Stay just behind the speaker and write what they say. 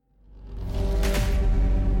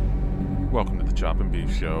Welcome to the Chop and Beef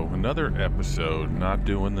Show. Another episode, not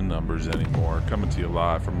doing the numbers anymore. Coming to you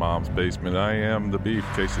live from Mom's basement. I am the Beef,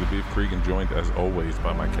 Casey the Beef Cregan, joined as always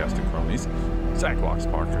by my casting cronies, Zach Locks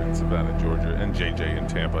Parker in Savannah, Georgia, and JJ in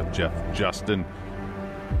Tampa, Jeff Justin.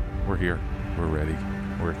 We're here. We're ready.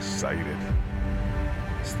 We're excited.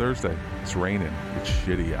 It's Thursday. It's raining. It's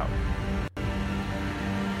shitty out.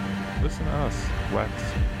 Listen to us. Wax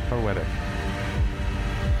poetic.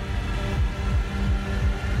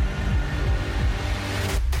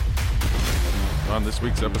 On this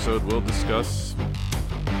week's episode, we'll discuss,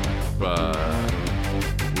 we're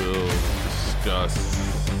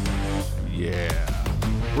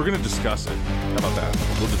going to discuss it. How about that?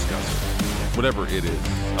 We'll discuss it. Whatever it is.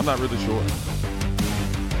 I'm not really sure.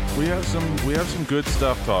 We have some good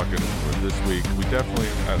stuff talking this week. We definitely,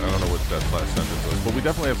 I don't know what that last sentence was, but we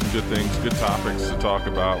definitely have some good things, good topics to talk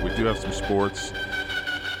about. We do have some sports.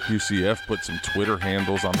 UCF put some Twitter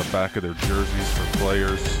handles on the back of their jerseys for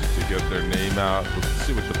players to get their name out. We'll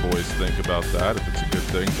see what the boys think about that, if it's a good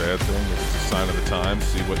thing, bad thing, if it's a sign of the times.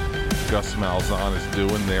 See what Gus Malzahn is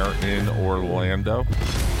doing there in Orlando.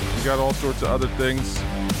 We got all sorts of other things.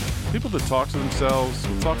 People that talk to themselves.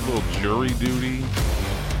 We'll talk a little jury duty.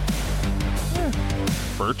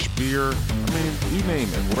 Birch beer. I mean, you name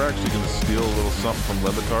it. We're actually going to steal a little something from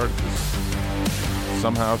Levitard.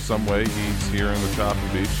 Somehow, some way, he's hearing the Chop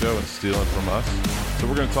and Beef Show and stealing from us. So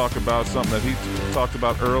we're going to talk about something that he talked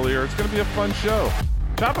about earlier. It's going to be a fun show.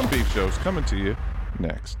 Chop and Beef Show is coming to you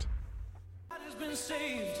next.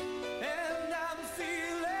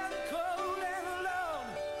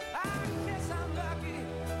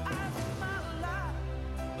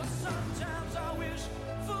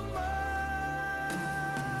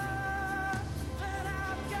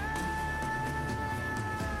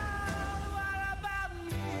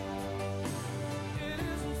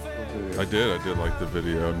 I did like the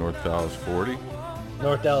video, North Dallas 40.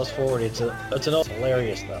 North Dallas 40. It's an old,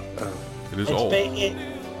 hilarious though. It is old.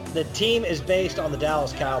 The team is based on the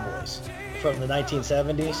Dallas Cowboys from the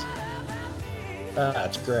 1970s.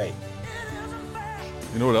 That's great.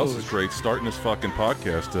 You know what else is great? Starting this fucking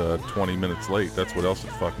podcast 20 minutes late. That's what else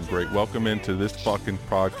is fucking great. Welcome into this fucking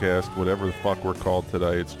podcast, whatever the fuck we're called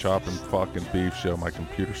today. It's Chop and fucking Beef Show. My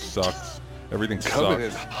computer sucks. Everything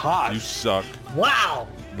coming sucks. in hot. You suck. Wow.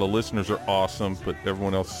 The listeners are awesome, but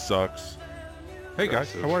everyone else sucks. Hey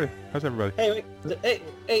guys, how are you? How's everybody?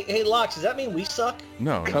 Hey, Locks, does that mean we suck?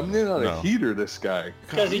 No. Coming in on a heater, this guy.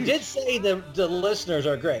 Because he did say the listeners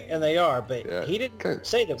are great, and they are, but he didn't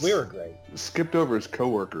say that we were great. Skipped over his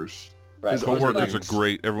coworkers. Right. His coworkers are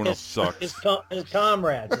great. Everyone else sucks. His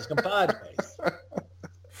comrades, his compadres.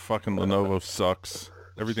 Fucking Lenovo sucks.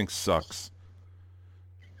 Everything sucks.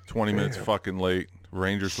 20 minutes fucking late.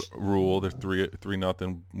 Rangers rule. They're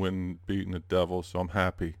 3-0 win, beating the Devils. So I'm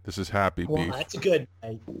happy. This is happy Well, beef. that's good.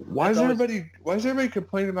 Why is everybody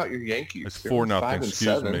complaining about your Yankees? It's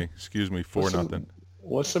 4-0. Excuse me. 4-0.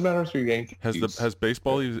 What's the matter with your Yankees? Has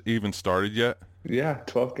baseball even started yet? Yeah,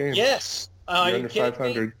 12 games. Yes. You're under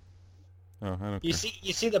 500. Oh, I don't You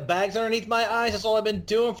care. see the bags underneath my eyes? That's all I've been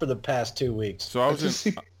doing for the past 2 weeks. So I was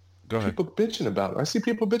Go ahead. People bitching about it. I see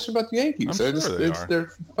people bitching about the Yankees. I'm sure they are.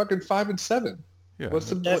 They're fucking 5-7. Yeah.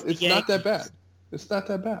 It's not that bad. It's not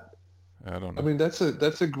that bad. I don't know. I mean, that's a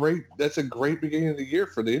great beginning of the year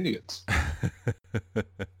for the Indians.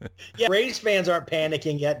 Yeah, Rays fans aren't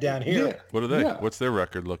panicking yet down here. Yeah. What are they? Yeah. What's their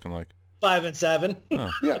record looking like? 5-7. Oh.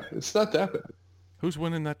 Yeah, it's not that bad. Who's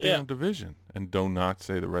winning that damn division? And do not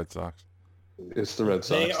say the Red Sox. It's the Red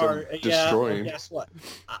Sox. They are destroying. Well, guess what?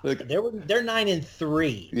 Like, they're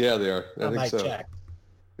 9-3. Yeah, they are. I on think my so. check.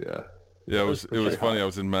 Yeah. Yeah, it was funny. I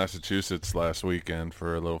was in Massachusetts last weekend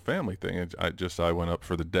for a little family thing. And I went up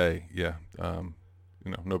for the day. Yeah,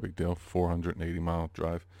 no big deal. 480-mile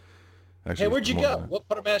drive. Actually, Hey, where'd you go? What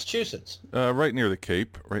part of Massachusetts? Right near the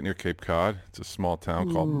Cape, right near Cape Cod. It's a small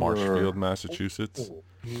town called Marshfield, Massachusetts.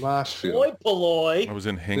 Marshfield. Boy, Polloy. I was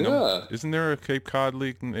in Hingham. Yeah. Isn't there a Cape Cod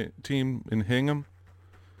League team in Hingham?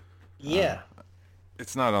 Yeah.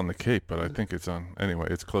 It's not on the Cape, but I think it's on. Anyway,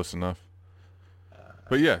 it's close enough.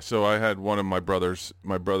 But yeah, so I had one of my brother's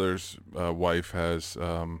wife has,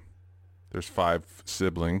 there's 5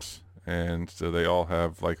 siblings, and so they all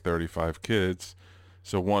have like 35 kids.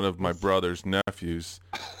 So one of my brother's nephews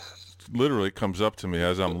literally comes up to me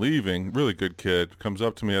as I'm leaving, really good kid, comes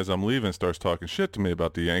up to me as I'm leaving, starts talking shit to me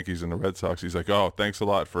about the Yankees and the Red Sox. He's like, oh, thanks a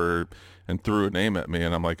lot and threw a name at me.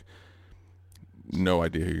 And I'm like, no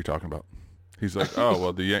idea who you're talking about. He's like, oh,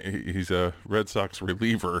 well, he's a Red Sox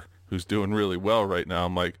reliever who's doing really well right now.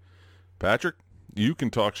 I'm like, Patrick, you can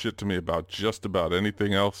talk shit to me about just about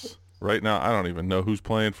anything else. Right now, I don't even know who's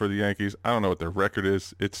playing for the Yankees. I don't know what their record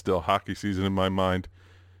is. It's still hockey season in my mind.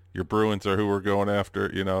 Your Bruins are who we're going after.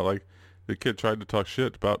 Like the kid tried to talk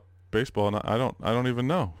shit about baseball, and I don't even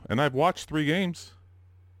know. And I've watched 3 games.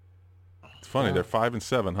 It's funny. They're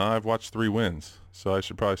 5-7, huh? I've watched 3 wins, so I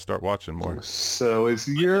should probably start watching more. So it's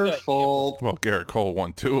your fault. Well, Garrett Cole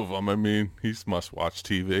won 2 of them. I mean, he's must-watch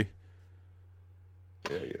TV.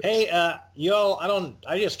 Yeah, Hey, I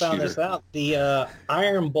just found this out. The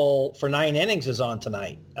Iron Bowl for 9 innings is on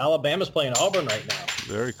tonight. Alabama's playing Auburn right now.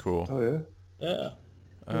 Very cool. Oh, yeah? Yeah.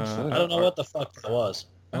 I don't know what the fuck that was.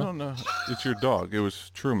 I don't know. It's your dog. It was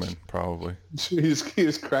Truman, probably. He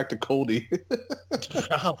just cracked a coldie.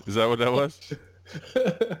 Is that what that was?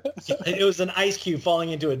 It was an ice cube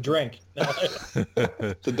falling into a drink.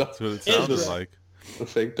 The dog. That's what it sounded like. The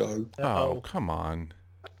fake dog. Oh, come on.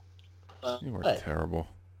 You are what? terrible.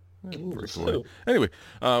 So- Anyway,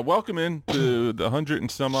 welcome in to the 100 and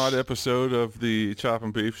some odd episode of the Chop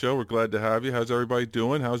and Beef Show. We're glad to have you. How's everybody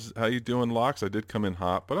doing? How you doing, Locks? I did come in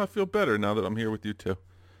hot, but I feel better now that I'm here with you two.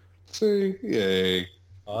 See, yay.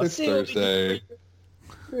 It's see what we Thursday. Yay,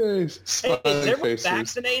 Hey, is smiling everyone faces.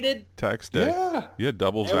 vaccinated? Tax day. Yeah.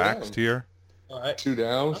 Double There we vaxxed here. All right. 2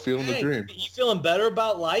 down, feeling the Hey, dream. You feeling better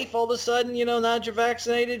about life all of a sudden, now that you're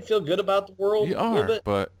vaccinated? Feel good about the world You a little are, bit?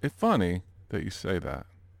 but it's funny that you say that.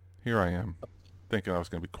 Here I am, thinking I was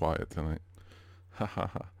going to be quiet tonight. Ha ha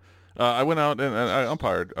ha. I went out and I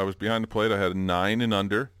umpired. I was behind the plate. I had a 9 and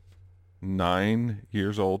under. 9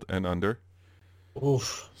 years old and under.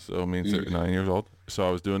 Oof. So it means they're 9 years old. So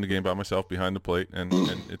I was doing the game by myself behind the plate, and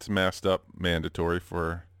it's masked up mandatory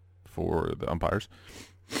for the umpires.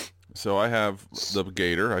 So I have the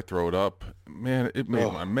gator. I throw it up. Man, it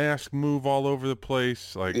made my mask move all over the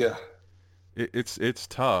place. Like, Yeah. it's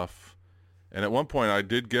tough. And at one point I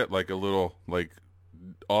did get like a little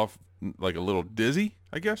a little dizzy,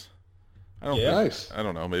 I guess. Nice. I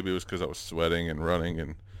don't know. Maybe it was because I was sweating and running,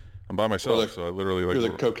 and I'm by myself, so I literally You're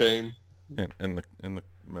like cocaine. and the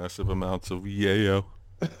massive amounts of yayo.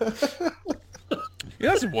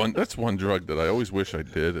 Yeah, that's one drug that I always wish I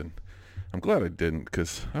did, and I'm glad I didn't,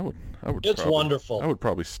 because I would. It's wonderful. I would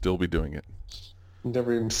probably still be doing it.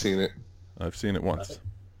 Never even seen it. I've seen it once.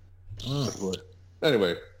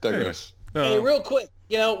 Anyway, digress. Hey, real quick,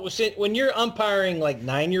 when you're umpiring like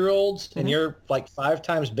 9-year-olds and you're like 5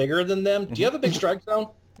 times bigger than them, do you have a big strike zone?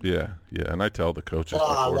 Yeah, and I tell the coaches. I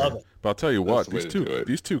before. love it. But I'll tell you what, That's the way to do it.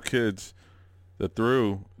 these two kids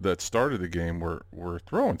that started the game were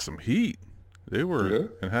throwing some heat. They were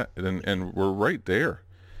and were right there.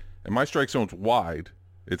 And my strike zone's wide.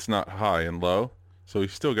 It's not high and low, so you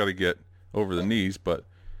still got to get over the knees. But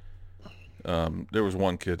there was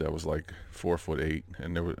one kid that was like 4'8",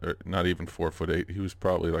 and there was not even 4'8". He was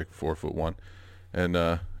probably like 4'1", and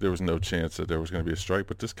there was no chance that there was going to be a strike.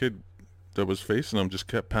 But this kid that was facing him just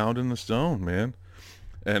kept pounding the zone, man.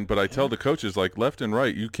 But I tell the coaches, like, left and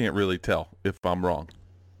right, you can't really tell if I'm wrong,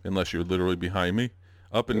 unless you're literally behind me.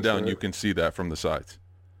 Up and down, you can see that from the sides.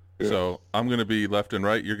 Yeah. So I'm going to be left and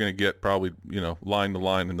right. You're going to get probably, line to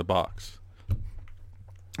line in the box.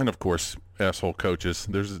 And of course, asshole coaches.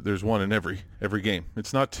 There's one in every game.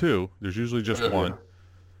 It's not 2. There's usually just one.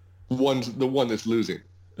 One's the one that's losing.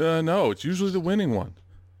 No, it's usually the winning one.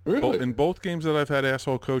 Really? In both games that I've had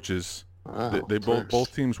asshole coaches, they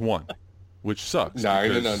both teams won, which sucks.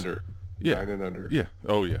 9 and under. Yeah. 9 and under. Yeah.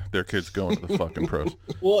 Oh yeah. Their kids going to the fucking pros.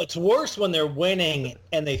 Well, it's worse when they're winning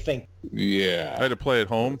and they think. Yeah. I had to play at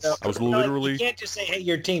home. I was literally. You can't just say, "Hey,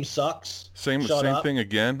 your team sucks." Same thing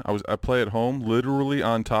again. I play at home, literally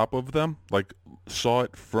on top of them, like saw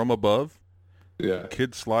it from above. Yeah.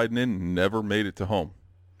 Kid sliding in, never made it to home.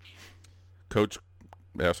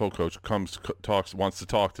 Asshole coach comes, wants to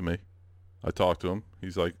talk to me. I talk to him.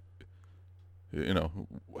 He's like,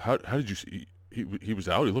 how did you see? He was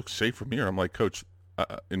out. He looked safe from here. I'm like, Coach,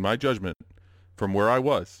 in my judgment, from where I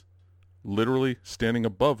was, literally standing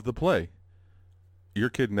above the play, your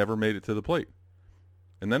kid never made it to the plate.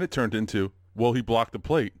 And then it turned into, well, he blocked the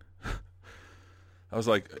plate. I was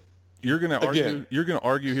like, you're gonna argue. You're gonna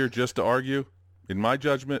argue here just to argue. In my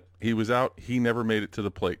judgment, he was out. He never made it to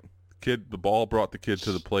the plate. The ball brought the kid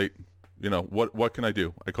to the plate. What can I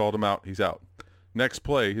do? I called him out. He's out. Next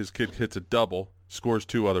play, his kid hits a double, scores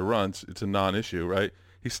 2 other runs. It's a non-issue, right?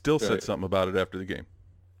 He still said something about it after the game.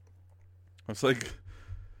 I was like,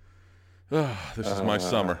 this is my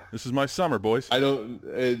summer. This is my summer, boys. I hope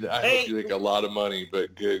you make a lot of money,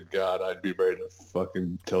 but good God, I'd be ready to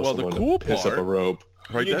fucking tell someone to piss up a rope.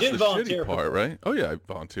 Right, you that's did the volunteer shitty part, right? Oh yeah, I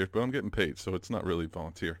volunteered, but I'm getting paid, so it's not really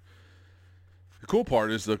volunteer. The cool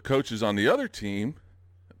part is the coaches on the other team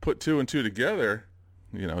put 2 and 2 together.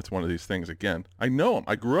 it's one of these things again. I know him.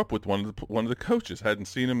 I grew up with one of the coaches. Hadn't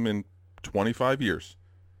seen him in 25 years.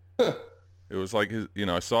 It was like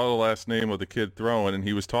I saw the last name of the kid throwing, and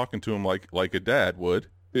he was talking to him like a dad would.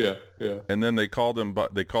 Yeah. And then they called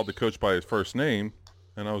the coach by his first name,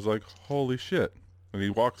 and I was like, holy shit. And he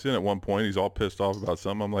walks in at one point. He's all pissed off about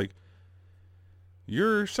something. I'm like,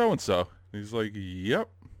 you're so-and-so. He's like, yep.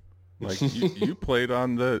 Like, you played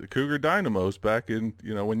on the Cougar Dynamos back in,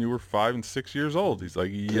 when you were 5 and 6 years old. He's like,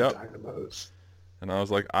 yep. Dynamos. And I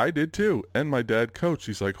was like, I did too. And my dad coached.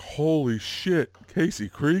 He's like, holy shit, Casey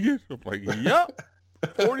Cregan? I'm like, yep.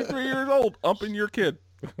 43 years old, umping your kid.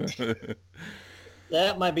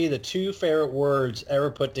 That might be the 2 favorite words ever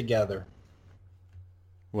put together.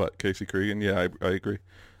 What, Casey Cregan? Yeah, I agree.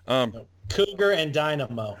 Cougar and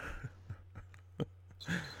Dynamo.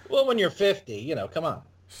 Well, when you're 50, come on.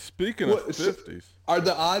 Speaking of 50s. Are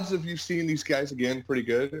the odds of you seeing these guys again pretty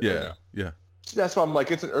good? Yeah. That's why I'm like,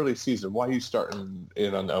 it's an early season. Why are you starting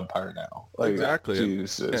in on the umpire now? Like, exactly.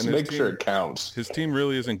 Jesus, make sure it counts. His team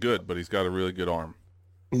really isn't good, but he's got a really good arm.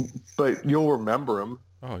 But you'll remember him.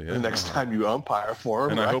 Oh, yeah. The next time you umpire for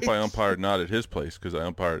him, and right? I hope I umpired not at his place, because I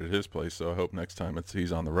umpired at his place, so I hope next time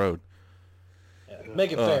he's on the road. Yeah,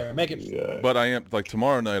 make it fair. Make it fair. But I am, like,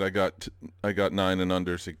 tomorrow night I got 9 and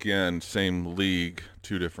unders again, same league,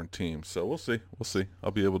 2 different teams. So we'll see.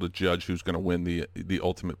 I'll be able to judge who's going to win the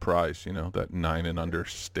ultimate prize, that 9 and under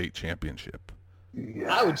state championship. Yes.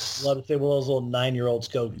 I would love to see one of those little 9-year-olds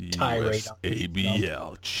go tirade on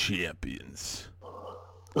ABL champions.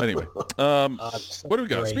 Anyway, what do we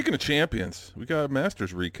got? Great. Speaking of champions, we got a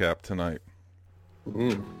Masters recap tonight.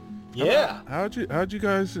 Yeah. How'd you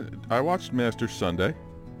guys? I watched Masters Sunday.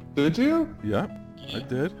 Did you? Yeah, I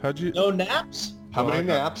did. How'd you? No naps? How many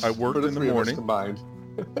naps? I worked in the morning. Combined.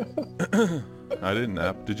 I didn't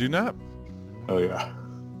nap. Did you nap? Oh yeah.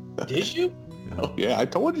 Did you? Oh yeah, I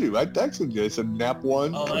told you. I texted you. I said nap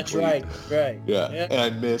 1. Oh, that's right. Right. Yeah, and I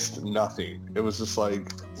missed nothing. It was just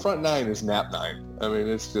like front 9 is nap 9. I mean,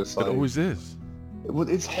 it's just like it always is.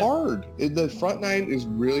 It's hard. The front 9 is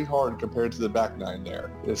really hard compared to the back 9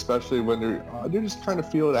 there, especially when they're just trying to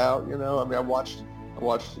feel it out. I mean, I watched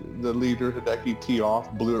the leader Hideki tee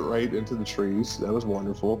off, blew it right into the trees. That was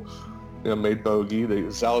wonderful. Made bogey. The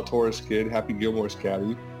Zalatoris kid, Happy Gilmore's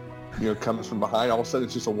caddy, comes from behind. All of a sudden,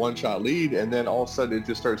 it's just a 1-shot lead, and then all of a sudden, it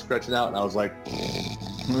just started stretching out, and I was like,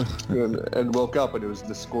 and woke up, and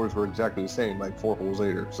the scores were exactly the same, like 4 holes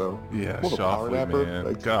later. So yeah, Shoffley, man,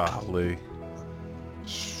 like, golly.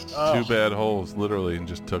 2 bad holes, literally, and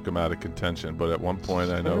just took him out of contention. But at one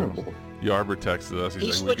point, I know Yarber texted us.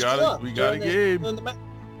 He's like, "We got a game."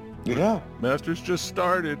 Yeah, Masters just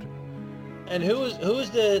started. And who was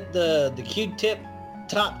the Q-tip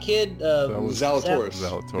top kid? That was Zalatoris.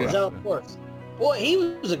 Zalatoris.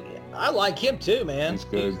 Boy, I like him too, man. He's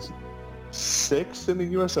good. 6th in the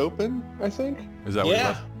U.S. Open, I think. Is that what he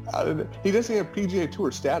was? He doesn't have PGA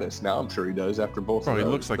Tour status now. I'm sure he does after both. He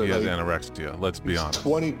looks like he has anorexia. Let's be honest.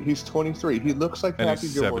 He's 23. He looks like Happy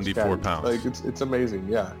Gilmore's 74 pounds. Like it's amazing.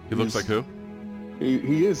 Yeah. He looks like who?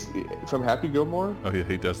 He is from Happy Gilmore. Oh yeah,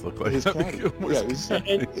 he does look like his Happy Gilmore. Yeah,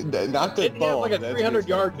 not that ball. Like a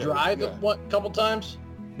 300-yard drive a couple times.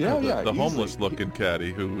 Yeah, the homeless-looking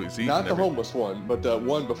caddy who is eating. Not the homeless one, but the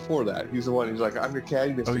one before that. He's the one. He's like, I'm your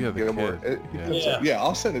caddy. Oh yeah, the kid. Yeah,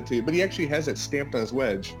 I'll send it to you. But he actually has it stamped on his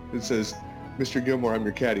wedge. It says, "Mr. Gilmore, I'm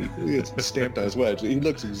your caddy." It's stamped on his wedge. He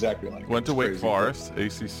looks exactly like. Went to Wake Forest,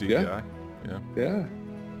 ACC guy. Yeah.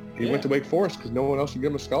 He went to Wake Forest because no one else would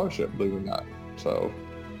give him a scholarship, believe it or not. So,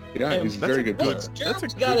 he's a very good player. That's a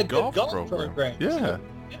good golf program. Yeah,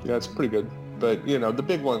 it's pretty good. But, the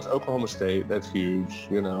big ones, Oklahoma State, that's huge.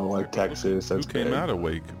 Like Texas, that's Who came out of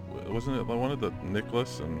Wake? Wasn't it one of the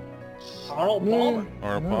Nicholas and... Arnold Palmer.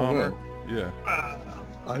 Arnold Palmer, yeah.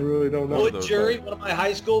 I really don't know. Wood Jury, one of my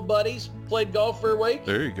high school buddies, played golf for Wake.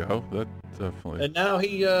 There you go. That definitely... And now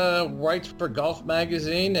he writes for Golf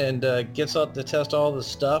Magazine and gets up to test all the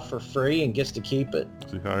stuff for free and gets to keep it.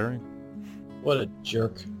 Is he hiring? What a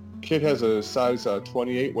jerk. Kid has a size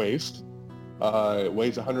 28 waist.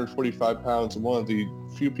 Weighs 145 pounds, and one of the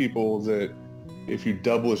few people that if you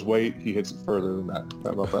double his weight, he hits it further than that.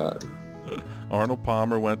 How about that? Arnold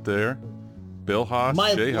Palmer went there. Bill Haas,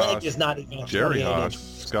 Jay Haas, is not even Jerry Haas,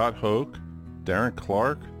 Scott Hoke, Darren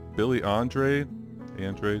Clark, Billy Andrade.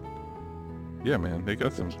 Yeah, man, they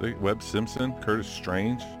got some. Webb Simpson, Curtis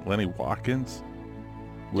Strange, Lenny Watkins,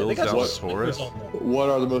 Will Zalatoris. What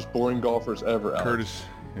are the most boring golfers ever? Curtis.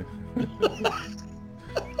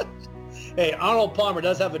 Hey, Arnold Palmer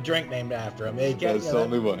does have a drink named after him. Hey, that's the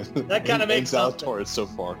only one. That kind of makes sense. Zalatoris so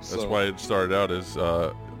far. That's why it started out as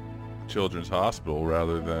Children's Hospital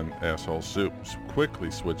rather than Asshole Soup.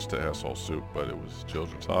 Quickly switched to Asshole Soup, but it was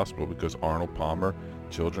Children's Hospital because Arnold Palmer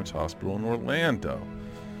Children's Hospital in Orlando.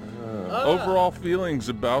 Overall feelings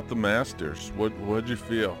about the Masters. What'd you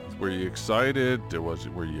feel? Were you excited?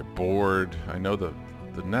 Were you bored? I know the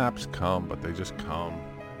naps come, but they just come.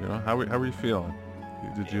 You know, how were you feeling?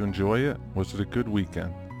 Did you enjoy it? Was it a good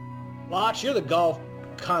weekend? Lotch, you're the golf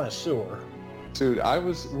connoisseur. Dude,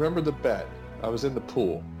 remember the bet. I was in the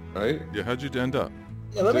pool, right? Yeah, how'd you end up?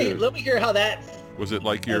 Yeah, let me hear how that. Was it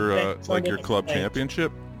like your club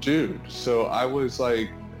championship? Dude, so I was like,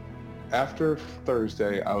 after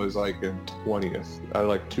Thursday, I was like in 20th. I had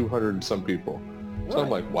like 200 and some people. So I'm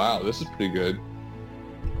like, wow, this is pretty good.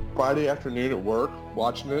 Friday afternoon at work,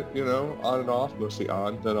 watching it, you know, on and off, mostly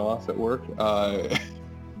on, then off at work.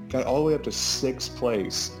 Got all the way up to 6th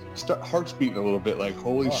place. Heart's beating a little bit like,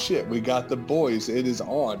 holy shit, we got the boys. It is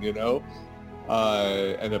on, you know.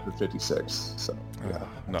 End up at 56. So, yeah.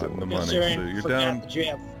 Not in the money. So you're down. That you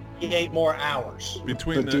have 8 more hours.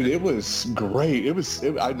 Dude, it was great.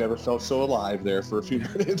 I never felt so alive there for a few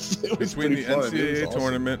minutes. It was between the fun. NCAA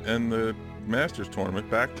tournament and the Masters tournament,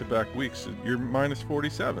 back-to-back weeks, you're minus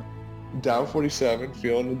 47. Down 47,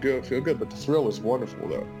 feel good, but the thrill was wonderful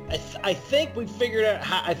though. I think we figured out.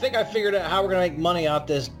 I figured out how we're gonna make money off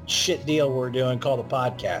this shit deal we're doing called a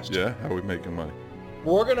podcast. Yeah, how are we making money?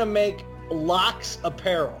 We're gonna make Locks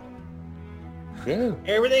apparel. Yeah.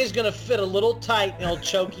 Everything's gonna fit a little tight and it'll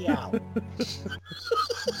choke you out.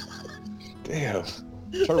 Damn.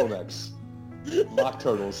 Turtlenecks. Lock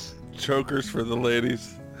turtles. Chokers for the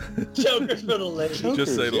ladies. Chokers for the ladies.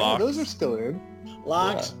 Just say locks. Those are still in.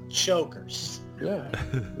 Locks, chokers. Yeah,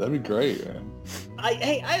 that'd be great, man.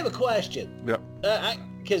 I have a question. Yep.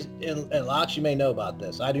 Because and Locks, you may know about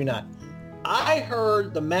this. I do not. I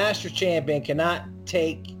heard the Master Champion cannot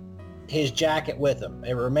take his jacket with him.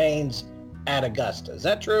 It remains at Augusta. Is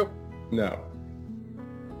that true? No.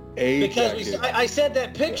 Because I sent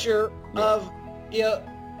that picture of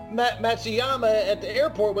Matsuyama at the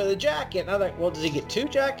airport with a jacket. And I'm like, well, does he get 2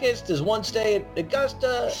 jackets? Does one stay at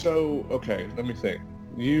Augusta? So, okay, let me think.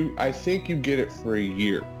 I think you get it for a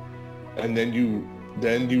year, and then you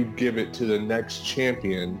give it to the next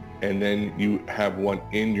champion, and then you have one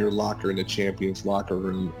in your locker in the champion's locker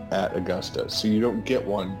room at Augusta. So you don't get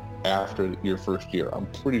one after your first year. I'm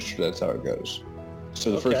pretty sure that's how it goes. So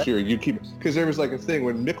the first year you keep, because there was like a thing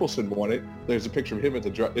when Mickelson won it. There's a picture of him in the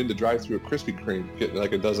drive-through at Krispy Kreme getting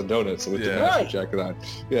like a dozen donuts with the master jacket on.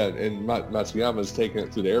 Yeah, and Matsuyama's taking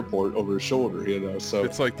it through the airport over his shoulder, you know. So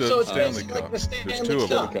it's like the Stanley Cup. Like the Stanley There's 2 of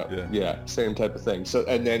them. Cup. Yeah, same type of thing. So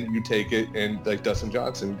and then you take it, and like Dustin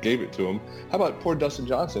Johnson gave it to him. How about poor Dustin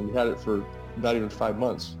Johnson? He had it for not even 5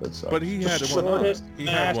 months. But he had one on. He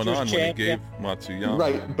had one on when he gave Matsuyama.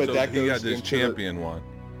 Right, but so that he goes had his champion one.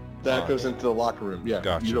 That goes into the locker room. Yeah,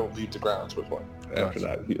 gotcha. You don't leave the grounds with one after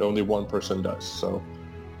that. Only one person does. So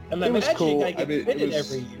and it was cool. You gotta get fitted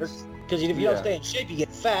every year because if you don't stay in shape, you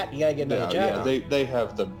get fat. You gotta get another jacket. Yeah, they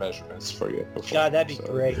have the measurements for you. God, that'd be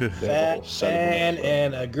great. Fat man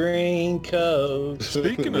in a green coat.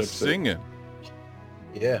 Speaking of singing.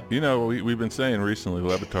 Yeah. You know, we've been saying recently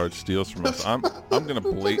Levitard steals from us. I'm going to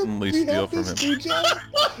blatantly steal from him. Do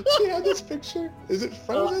you have this picture? Is it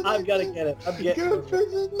frozen? I've got to get it. I'm getting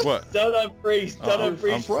it. What? Don't unfreeze. Don't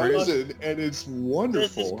unfreeze. I'm frozen, and it's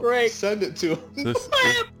wonderful. This is great. Send it to him.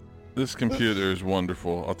 This computer is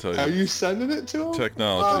wonderful, I'll tell you. Are you sending it to him?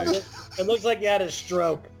 Technology. It looks like you had a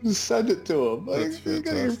stroke. Send it to him. That's fantastic. You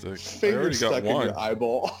got your finger stuck in your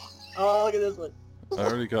eyeball. Oh, look at this one. I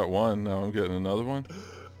already got one. Now I'm getting another one.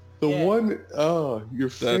 Your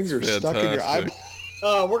finger stuck in your eyeball.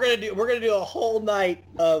 Oh, we're gonna do a whole night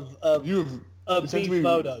of beef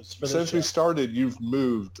photos for this Since show. we started, you've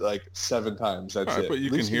moved like 7 times. That's it. But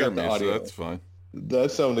you can hear me, so that's fine.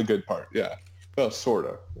 That's the only good part. Yeah. Well, sort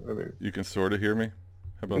of. I mean, you can sort of hear me?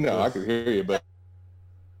 How about no, this? I can hear you, but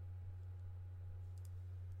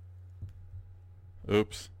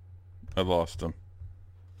oops, I lost him.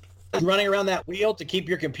 Running around that wheel to keep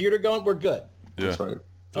your computer going, we're good. Yeah. That's right.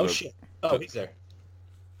 Oh shit! Oh, he's there.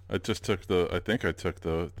 I just took I think I took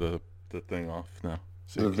the thing off now.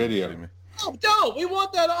 So the video. Oh, no, we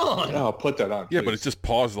want that on. No, put that on. Yeah, please. but it just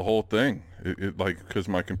paused the whole thing. It like, because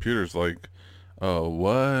my computer's like, oh,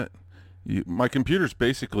 what? My computer's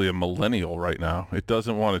basically a millennial right now. It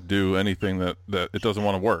doesn't want to do anything that it doesn't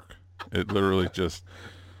want to work. It literally just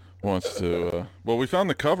wants to. Well, we found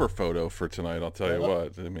the cover photo for tonight. I'll tell you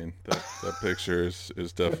what. I mean, that picture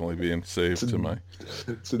is definitely being saved to my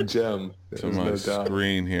It's a gem.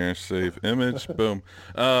 screen here. Save image. Boom.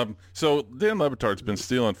 So Dan Lebitard's been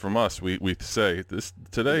stealing from us. We say this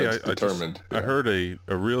today. I heard a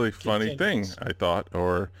really funny thing. I thought,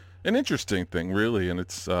 or an interesting thing, really, and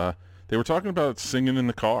it's they were talking about singing in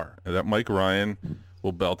the car. And that Mike Ryan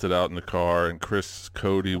will belt it out in the car, and Chris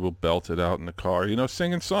Cody will belt it out in the car. You know,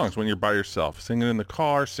 singing songs when you're by yourself, singing in the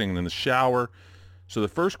car, singing in the shower. So the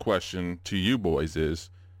first question to you boys is,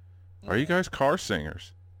 are you guys car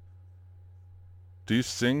singers? Do you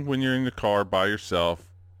sing when you're in the car by yourself,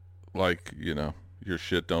 like, you know, your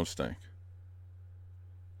shit don't stink?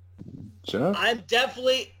 Jeff? I'm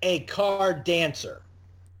definitely a car dancer.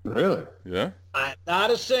 Really? Yeah? I'm not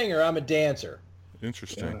a singer. I'm a dancer.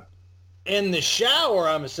 Interesting. Yeah. In the shower,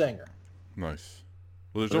 I'm a singer. Nice.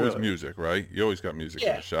 Well, there's always music, right? You always got music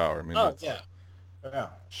in the shower. I mean, yeah.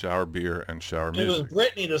 Shower beer and shower It music. was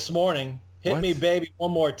Brittany this morning. Hit me, baby,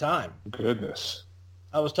 one more time. Goodness.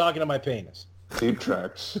 I was talking to my penis. Deep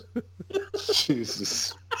tracks.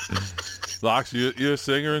 Jesus. Locks, you a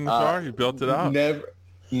singer in the car? You built it out?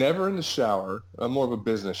 Never in the shower. I'm more of a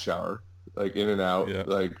business shower, like in and out,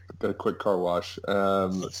 like a quick car wash.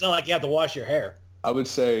 It's not like you have to wash your hair. I would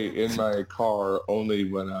say in my car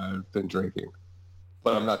only when I've been drinking,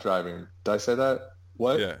 but I'm not driving. Did I say that?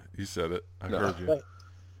 What? Yeah, you said it. I heard you. Wait,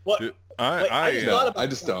 what? Dude, I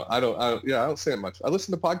just don't. I don't say it much. I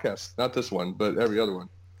listen to podcasts, not this one, but every other one.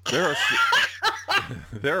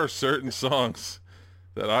 There are certain songs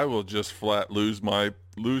that I will just flat lose my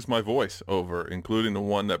voice over, including the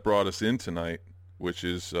one that brought us in tonight, which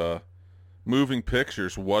is Moving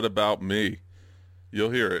Pictures, What About Me?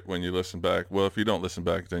 You'll hear it when you listen back. Well, if you don't listen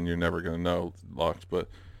back, then you're never going to know, Locks. But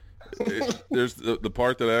there's the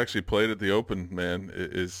part that I actually played at the open, man,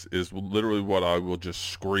 is literally what I will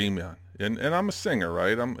just scream on. And I'm a singer,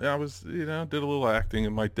 right? I was, you know, did a little acting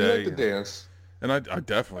in my day. You like to dance. And I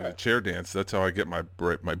definitely, the chair dance, that's how I get my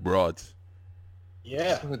broads.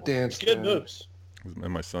 Yeah. Dance. Good moves.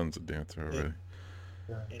 And my son's a dancer already.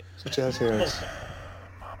 Jazz hands.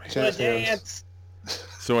 Jazz hands.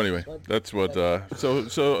 So anyway, that's what.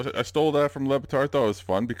 So I stole that from Lebatard. Thought it was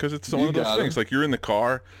fun because it's one of those things. Like you're in the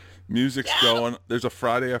car, music's going. There's a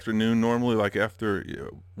Friday afternoon normally, like after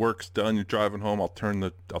work's done, you're driving home. I'll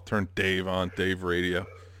turn Dave on, Dave radio,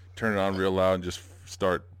 turn it on real loud, and just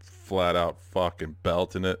start flat out fucking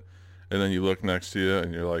belting it. And then you look next to you,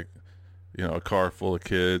 and you're like, you know, a car full of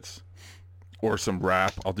kids, or some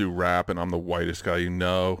rap. I'll do rap, and I'm the whitest guy you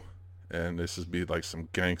know, and this is be like some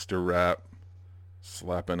gangster rap.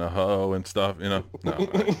 Slapping a hoe and stuff, you know. No.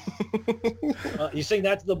 You sing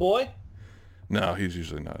that to the boy? No, he's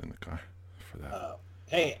usually not in the car for that.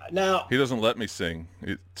 Hey, now he doesn't let me sing.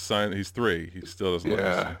 He's 3. He still doesn't let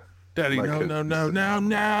me sing. Daddy,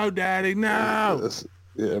 no, Daddy, no.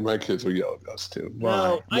 Yeah, my kids will yell at us too.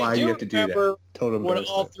 Why you have to do that? Total when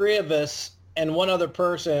all 3 of us and one other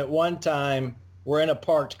person at one time were in a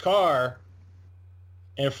parked car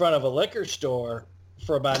in front of a liquor store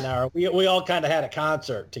for about an hour. We all kind of had a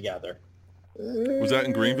concert together. Was that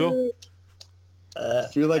in Greenville? I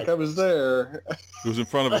feel like I was there. It was in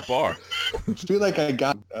front of a bar. I feel like I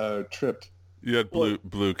got tripped. You had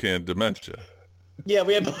blue Can Dementia. Yeah,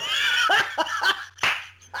 we had.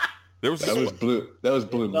 That was blue. That was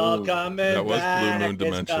blue moon. That was blue moon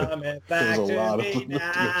dementia. There was a lot of blue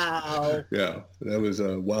moon. Yeah, that was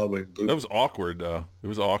Wild Wing Blue. That was awkward though. It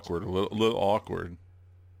was awkward, a little awkward.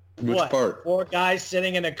 Which part? 4 guys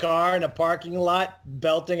sitting in a car in a parking lot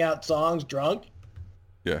belting out songs drunk?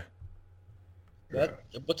 Yeah.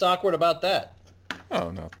 What's awkward about that?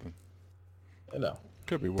 Oh, nothing. You know.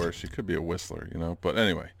 Could be worse. You could be a whistler, you know. But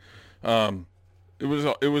anyway, it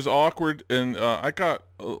was awkward, and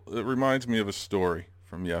it reminds me of a story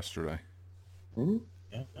from yesterday.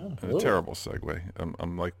 Mm-hmm. A terrible segue.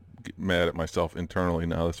 I'm like mad at myself internally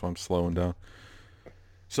now. That's why I'm slowing down.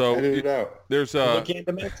 So there's this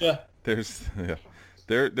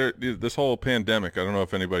whole pandemic. I don't know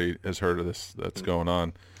if anybody has heard of this that's going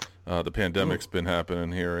on. The pandemic's been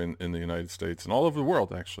happening here in the United States and all over the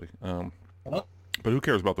world, actually. But who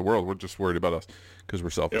cares about the world? We're just worried about us because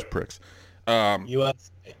we're selfish pricks.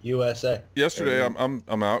 USA. Yesterday, I'm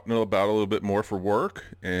out and about a little bit more for work,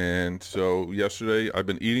 and so yesterday I've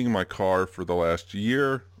been eating in my car for the last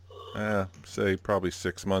year. Say probably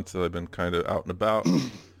 6 months that I've been kind of out and about.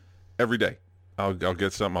 Every day I'll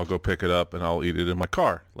get something, I'll go pick it up, and I'll eat it in my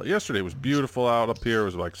car. Like yesterday was beautiful out up here. It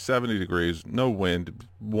was like 70 degrees, no wind,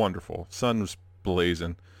 wonderful. Sun was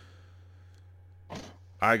blazing.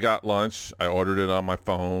 I got lunch. I ordered it on my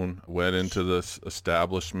phone, went into this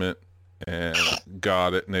establishment and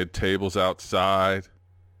got it, and they had tables outside.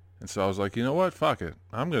 And so I was like, you know what? Fuck it.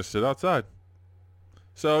 I'm going to sit outside.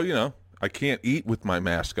 So, I can't eat with my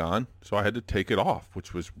mask on, so I had to take it off,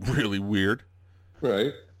 which was really weird.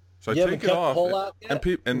 Right. So I take it off,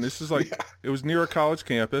 and this is like, It was near a college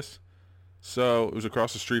campus. So it was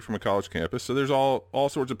across the street from a college campus. So there's all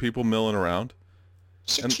sorts of people milling around.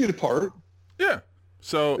 6 feet apart. Yeah.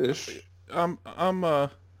 So I'm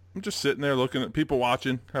just sitting there looking at people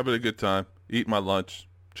watching, having a good time, eating my lunch,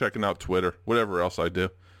 checking out Twitter, whatever else I do.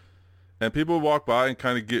 And people would walk by and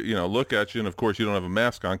kind of look at you. And of course you don't have a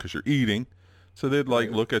mask on because you're eating. So they'd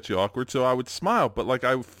look at you awkward. So I would smile, but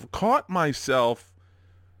I caught myself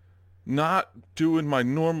not doing my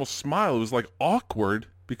normal smile. It was awkward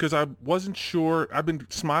because I wasn't sure. I've been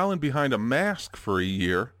smiling behind a mask for a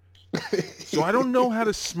year. So I don't know how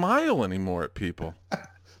to smile anymore at people.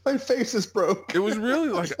 My face is broke. It was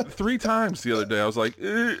really 3 times the other day. I was like,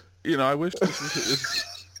 I wish this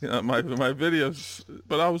was my videos,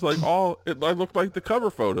 but I was I looked like the cover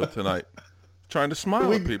photo tonight, trying to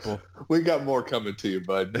smile at people. We got more coming to you,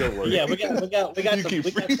 bud. Don't worry. Yeah, we got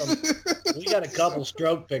a couple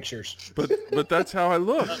stroke pictures. But that's how I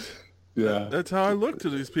looked. Yeah, that's how I looked to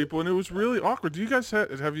these people, and it was really awkward. Do you guys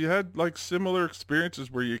have you had similar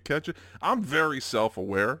experiences where you catch it? I'm very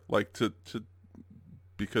self-aware,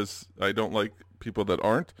 because I don't like people that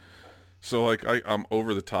aren't. So I'm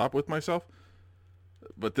over the top with myself.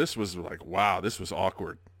 But this was wow, this was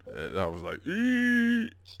awkward. And I was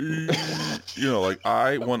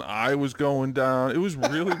when I was going down, it was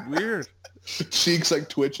really weird. Cheeks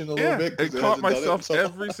twitching a little bit. It caught myself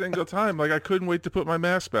every single time. I couldn't wait to put my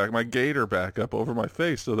mask back, my gaiter back up over my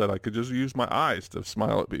face so that I could just use my eyes to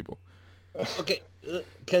smile at people. Okay,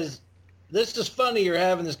 because this is funny you're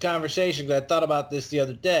having this conversation because I thought about this the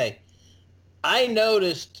other day. I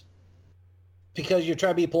noticed, because you're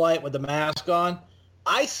trying to be polite with the mask on,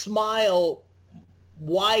 I smile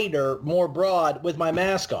wider, more broad with my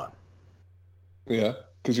mask on. Yeah,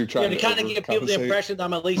 because you're trying to kind of give people the impression that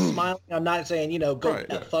I'm at least smiling. I'm not saying, go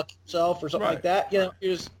fuck yourself or something like that. You're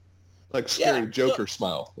just scary Joker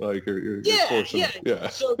smile. You're forcing. Yeah.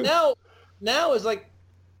 So now is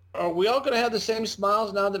are we all going to have the same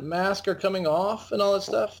smiles now that masks are coming off and all that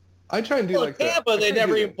stuff? I try and do in Tampa, they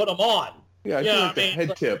never even put them on. Yeah, I do the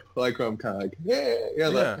head tip. I'm kind of the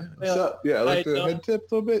head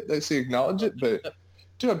tip a little bit. They say acknowledge it, but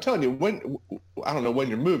dude, I'm telling you, I don't know when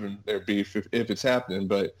you're moving there, Beef, if it's happening,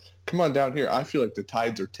 but come on down here. I feel like the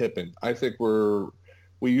tides are tipping. I think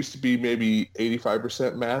we used to be maybe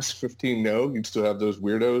 85% mask, 15 no. You'd still have those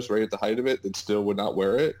weirdos right at the height of it that still would not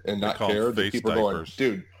wear it and not care. The people going,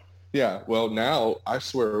 dude. Yeah, well, now I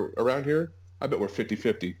swear around here, I bet we're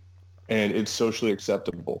 50-50, and it's socially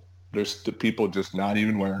acceptable. There's the people just not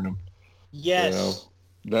even wearing them. Yes.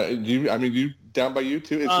 You down by you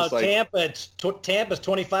too? It's just Tampa's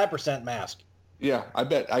 25% mask. Yeah, I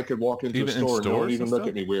bet I could walk into a store and no one even look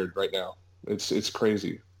at me weird right now. It's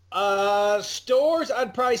crazy. Stores,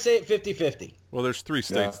 I'd probably say it 50-50. Well, there's 3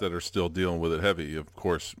 states that are still dealing with it heavy. Of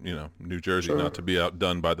course, New Jersey, not to be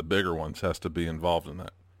outdone by the bigger ones, has to be involved in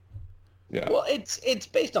that. Yeah. Well, it's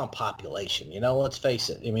based on population, let's face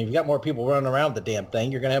it. I mean, if you got more people running around the damn thing,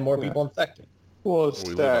 you're going to have more people infected. Well,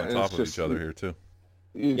 we live on top of each other here too.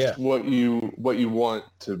 It's what you want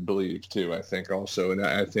to believe too, I think also. And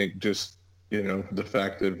I think just, the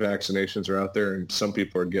fact that vaccinations are out there and some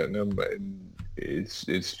people are getting them, but it's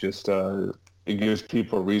just, it gives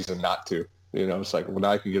people a reason not to. It's now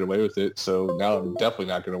I can get away with it. So now I'm definitely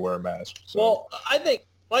not going to wear a mask. So. Well, I think,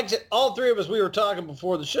 like I said, all 3 of us, we were talking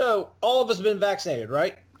before the show, all of us have been vaccinated,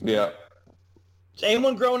 right? Yeah. Has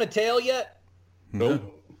anyone grown a tail yet?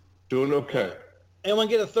 Nope. Doing okay. Anyone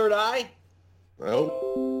get a third eye?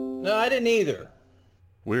 Nope. No, I didn't either.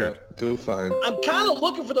 Weird. Yeah, doing fine. I'm kind of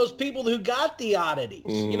looking for those people who got the oddities.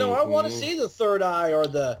 I want to see the third eye or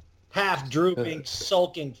the half drooping,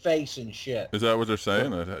 sulking face and shit. Is that what they're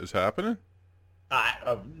saying is happening?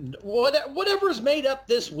 Whatever is made up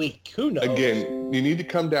this week, who knows? Again, you need to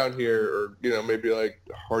come down here, or maybe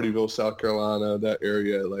Hardyville, South Carolina, that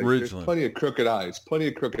area. There's plenty of crooked eyes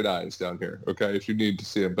down here. Okay, if you need to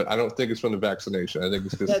see them, but I don't think it's from the vaccination. I think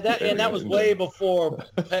it's just that was way before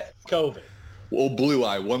COVID. Well, blue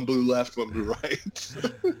eye, one blue left, one blue right.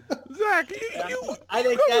 Zach, I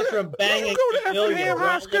think that's from banging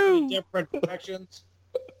high school. Different directions.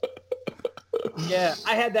 Yeah,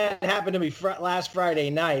 I had that happen to me last Friday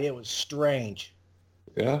night. It was strange.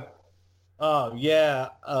 Yeah. Oh yeah.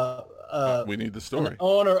 We need the story. An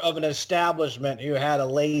owner of an establishment who had a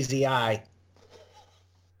lazy eye.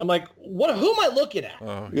 I'm like, what? Who am I looking at?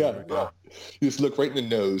 Oh, Yeah, here we go. You just look right in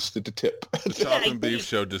the nose at the tip. The Top and Beef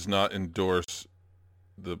Show does not endorse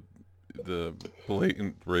the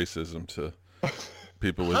blatant racism to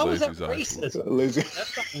people with How is lazy that eyes. racism? Lazy.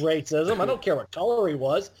 That's not racism. I don't care what color he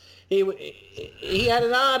was. He had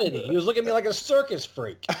an oddity. He was looking at me like a circus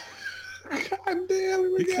freak. God damn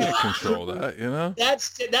it. You can't control that, you know?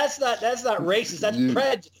 That's not racist. That's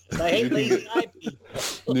prejudice. I hate lazy eye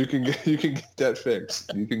people. You can get that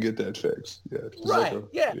fixed. You can get that fixed. Yeah. Right,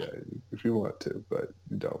 yeah. If you want to, but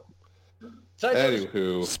you don't. So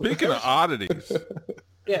Anywho. Speaking of oddities,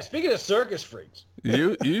 speaking of circus freaks.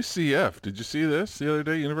 UCF, did you see this the other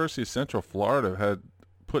day? University of Central Florida had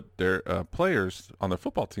put their players on the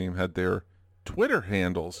football team had their Twitter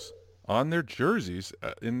handles on their jerseys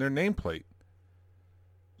in their nameplate.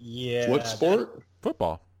 Yeah. What sport?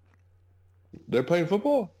 Football. They're playing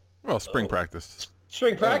football? Well, spring practice.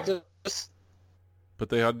 Spring practice. But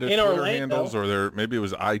they had their In Twitter Orlando. handles, or maybe it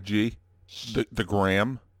was IG, the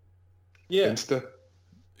gram, Yeah.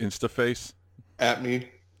 InstaFace. At me.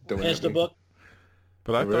 Don't at me. Instabook.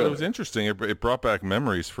 But I thought Really? it was interesting. It brought back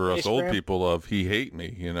memories for us old Instagram. people of "He Hate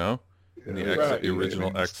Me," you know, in the Right.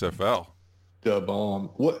 original XFL. The bomb.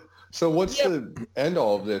 What? So what's the end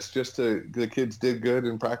all of this? Just the kids did good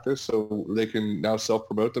in practice, so they can now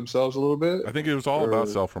self-promote themselves a little bit? I think it was all about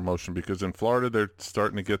self-promotion because in Florida they're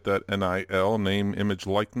starting to get that NIL, name, image,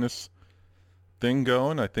 likeness thing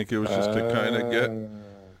going. I think it was just to kind of get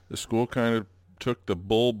the school kind of took the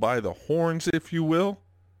bull by the horns, if you will.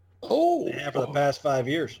 Oh, They have for the past 5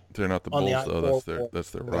 years. They're not the On the Bulls though. I-4.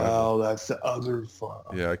 That's their rival. oh, that's the other fun.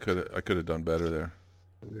 Yeah, I could have done better there.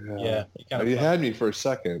 Yeah. You had me for a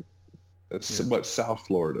second. That's what, South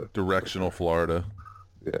Florida? Directional Florida.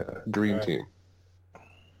 Yeah, dream Right. team.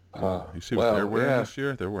 You see what they're wearing this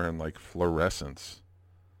year? They're wearing like fluorescents.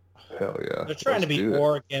 Hell yeah. They're trying to Let's be do it.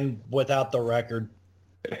 Oregon without the record.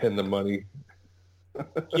 And the money.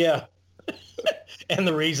 Yeah. And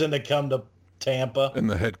the reason to come to Tampa. And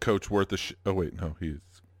the head coach worth a oh wait, no, he's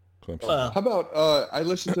Clemson. How about I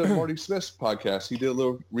listened to Marty Smith's podcast. He did a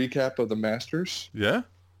little recap of the Masters. Yeah?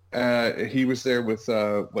 He was there with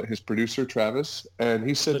his producer Travis, and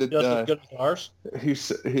he said Just as that good as ours.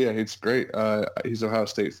 it's great. He's an Ohio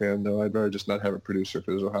State fan, though. I'd rather just not have a producer if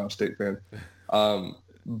he was an Ohio State fan.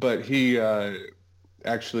 But he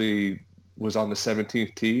actually was on the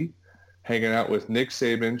 17th tee, hanging out with Nick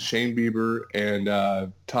Saban, Shane Bieber,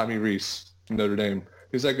 and Tommy Rees from Notre Dame.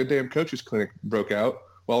 He's like a damn coaches clinic broke out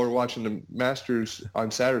while we're watching the Masters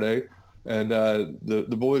on Saturday, and the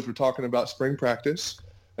boys were talking about spring practice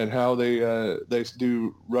and how they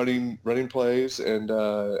do running plays, and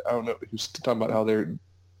I don't know, he was talking about how they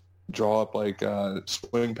draw up like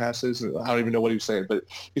swing passes. I don't even know what he was saying, but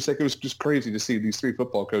he's like, it was just crazy to see these three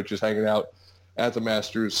football coaches hanging out at the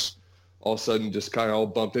Masters, all of a sudden just kind of all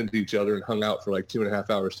bumped into each other and hung out for like 2.5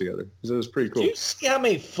 hours together. So it was pretty cool. Do you see how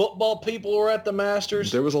many football people were at the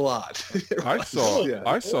Masters? There was a lot. I saw Lord.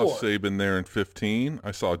 Saban there in 15.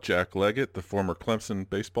 I saw Jack Leggett, the former Clemson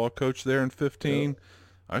baseball coach, there in 15. Yeah.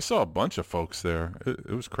 I saw a bunch of folks there. It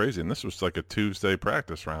was crazy, and this was like a Tuesday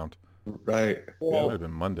practice round. Right. It Well, might have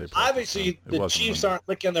been Monday. practice obviously, round. It the wasn't Chiefs Monday. aren't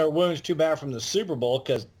licking their wounds too bad from the Super Bowl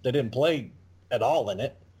because they didn't play at all in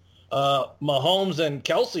it. Mahomes and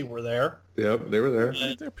Kelsey were there. Yep, they were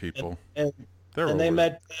there. They're people. And They're and they over it.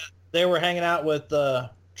 met. They were hanging out with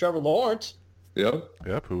Trevor Lawrence. Yep.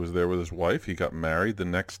 Yep, who was there with his wife. He got married the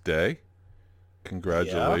next day.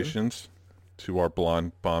 Congratulations to our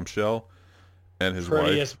blonde bombshell and his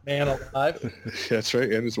Prettiest wife. man alive. That's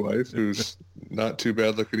right. And his wife, who's not too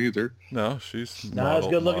bad looking either. No, she's Not as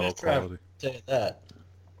good looking model as Trevor. quality. Tell you that.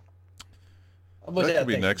 What's That could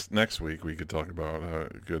be thing? next week. We could talk about how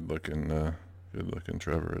good looking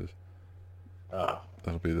Trevor is. Oh.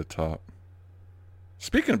 That'll be the top.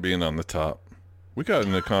 Speaking of being on the top, we got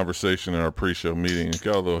in a conversation in our pre-show meeting. It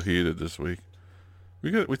got a little heated this week.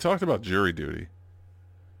 We talked about jury duty.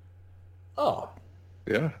 Oh.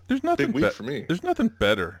 Yeah. There's nothing Big week for me. There's nothing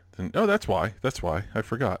better than that's why I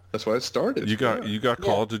forgot. That's why it started. You got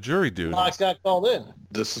called to jury duty. Locks got called in.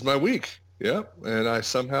 This is my week. Yep. And I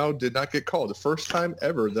somehow did not get called. The first time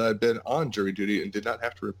ever that I've been on jury duty and did not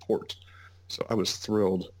have to report. So I was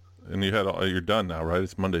thrilled. And you're done now, right?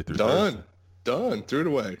 It's Monday through Thursday. Done. Threw it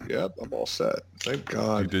away. Yep. I'm all set. Thank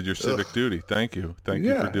God. You did your civic duty. Thank you. Thank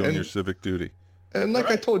you for doing your civic duty. And like I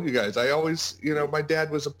Right. told you guys, I always, my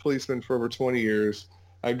dad was a policeman for over 20 years.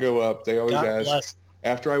 I go up. They always God ask, bless.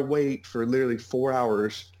 after I wait for literally 4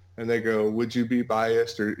 hours, and they go, would you be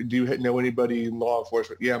biased or do you know anybody in law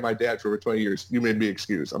enforcement? Yeah, my dad for over 20 years. You may be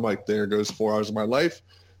excused. I'm like, there goes 4 hours of my life.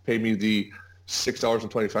 Pay me the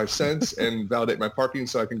 $6.25 and validate my parking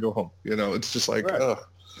so I can go home. You know, it's just like, Right. ugh.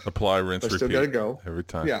 Apply, rinse, I repeat. still got to go every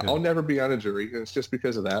time. Yeah, I'll never be on a jury. And it's just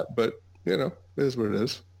because of that. But, you know, it is what it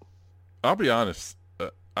is. I'll be honest.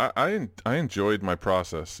 I enjoyed my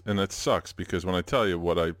process, and it sucks because when I tell you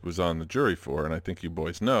what I was on the jury for, and I think you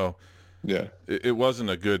boys know, Yeah. it wasn't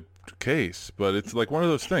a good case, but it's like one of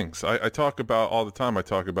those things. I talk about all the time. I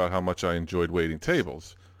talk about how much I enjoyed waiting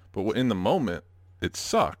tables, but in the moment, it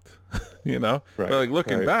sucked, you know? Right, But like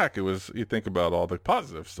looking right. back, it was, you think about all the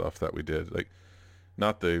positive stuff that we did, like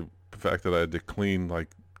not the fact that I had to clean like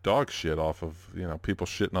dog shit off of, you know, people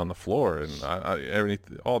shitting on the floor and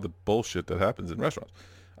all the bullshit that happens in restaurants.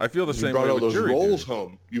 I feel the You same brought way all with those jury rolls duty.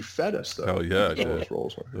 home. You fed us, though. Hell yeah, I did. Those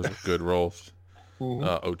rolls were. Those are good rolls.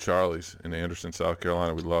 Mhm. O'Charlie's in Anderson, South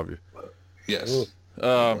Carolina. We love you. Yes.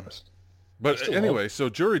 But anyway, so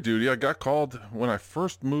jury duty, I got called when I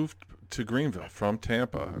first moved to Greenville from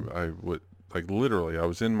Tampa. I would, like, literally, I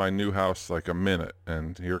was in my new house like a minute,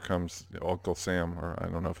 and here comes Uncle Sam, or I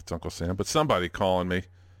don't know if it's Uncle Sam, but somebody calling me.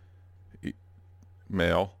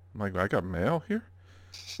 Mail. I'm like, I got mail here?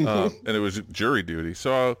 And it was jury duty.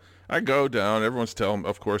 So I go down. Everyone's telling,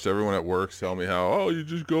 of course, everyone at work's telling me how, oh, you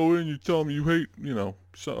just go in, you tell them you hate, you know,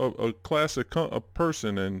 a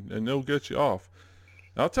person, and they'll get you off.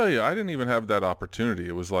 And I'll tell you, I didn't even have that opportunity.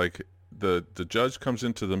 It was like the judge comes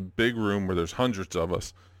into the big room where there's hundreds of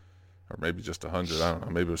us, or maybe just 100. I don't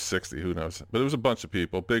know. Maybe it was 60. Who knows? But it was a bunch of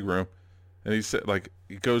people, big room. And he said, like,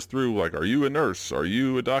 he goes through, like, are you a nurse? Are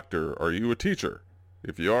you a doctor? Are you a teacher?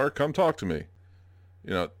 If you are, come talk to me. You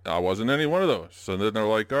know, I wasn't any one of those. So then they're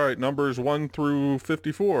like, all right, numbers 1 through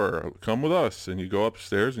 54, come with us. And you go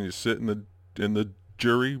upstairs and you sit in the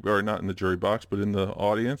jury, or not in the jury box, but in the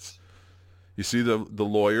audience. You see the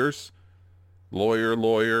lawyers,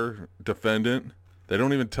 lawyer, defendant. They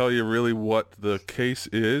don't even tell you really what the case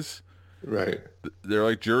is. Right. They're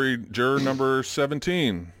like, juror number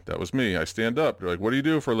 17. That was me. I stand up. They're like, what do you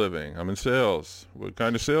do for a living? I'm in sales. What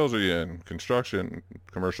kind of sales are you in? Construction,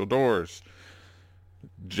 commercial doors.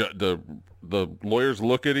 The lawyers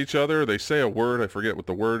look at each other. They say a word. I forget what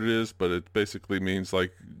the word is, but it basically means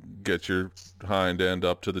like, get your hind end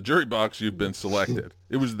up to the jury box. You've been selected.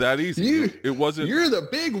 It was that easy. It wasn't. You're the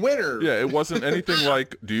big winner. Yeah, it wasn't anything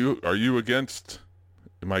like, are you against?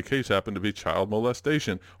 In my case, happened to be child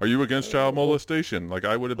molestation. Are you against child molestation? Like,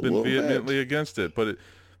 I would have been vehemently against it, but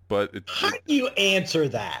how do you answer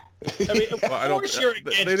that? I mean, of course you're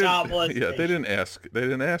against child molestation. Yeah, they didn't ask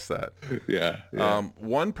that. Yeah.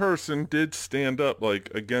 One person did stand up,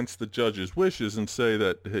 like, against the judge's wishes and say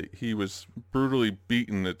that he was brutally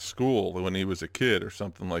beaten at school when he was a kid or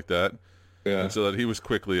something like that. Yeah. And so that he was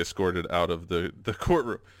quickly escorted out of the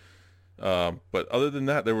courtroom. But other than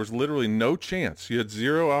that, there was literally no chance. You had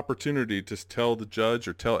zero opportunity to tell the judge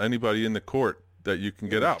or tell anybody in the court that you can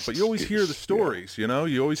get out. But you always hear the stories, you know?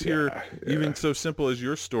 You always hear, even so simple as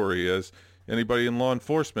your story, as anybody in law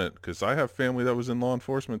enforcement, because I have family that was in law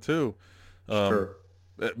enforcement too. Sure.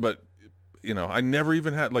 But, you know, I never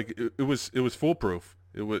even had, like, it was foolproof.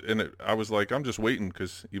 I was like, I'm just waiting,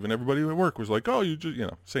 because even everybody at work was like, oh, you just, you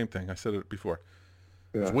know, same thing. I said it before.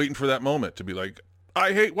 I was waiting for that moment to be like,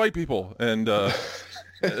 I hate white people, and I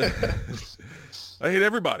hate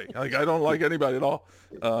everybody. Like, I don't like anybody at all.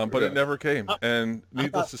 But it never came. And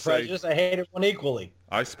needless to say, I hate everyone equally.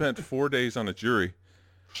 I spent 4 days on a jury,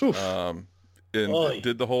 and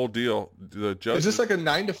did the whole deal. The judge. Is this like a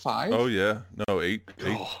 9 to 5? Oh yeah, no,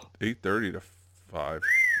 8:30 to 5.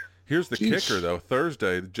 Here's the kicker, though.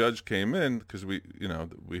 Thursday, the judge came in because we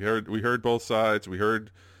heard both sides. We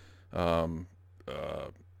heard,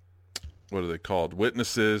 what are they called?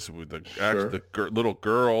 Witnesses. With the little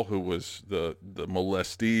girl who was the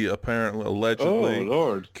molestee, apparently, allegedly, oh,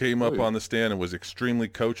 Lord, came up on the stand and was extremely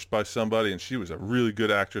coached by somebody, and she was a really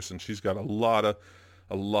good actress, and she's got a lot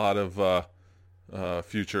of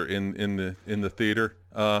future in the theater.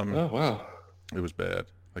 Oh wow, it was bad.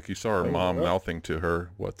 Like, you saw her mom mouthing to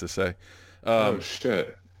her what to say. Oh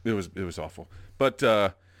shit, it was awful. But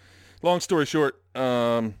long story short,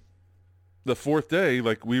 the fourth day,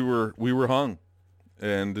 like, we were hung,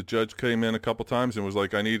 and the judge came in a couple times and was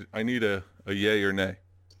like, I need a yay or nay.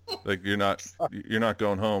 Like, you're not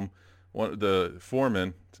going home. The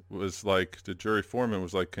foreman was like, the jury foreman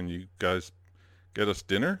was like, can you guys get us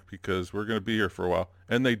dinner? Because we're going to be here for a while.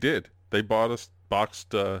 And they did. They bought us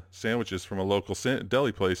boxed sandwiches from a local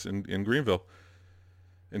deli place in Greenville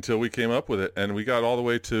until we came up with it. And we got all the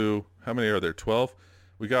way to, how many are there? 12?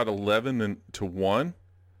 We got 11 to 1.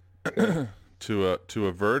 to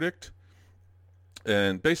a verdict.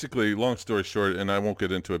 And basically, long story short, and I won't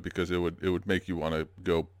get into it because it would make you want to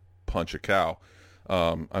go punch a cow.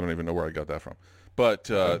 I don't even know where I got that from. But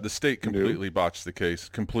the state completely botched the case.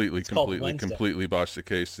 Completely botched the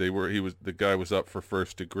case. The guy was up for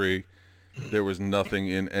first degree. There was nothing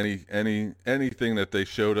in anything that they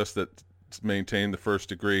showed us that maintained the first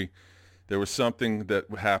degree. There was something that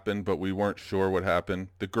happened, but we weren't sure what happened.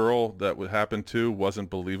 The girl that it happened to wasn't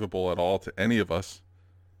believable at all to any of us,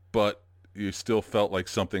 but you still felt like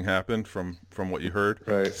something happened from what you heard.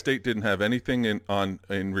 Right. State didn't have anything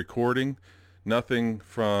in recording, nothing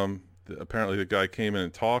from. Apparently, the guy came in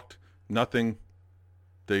and talked. Nothing.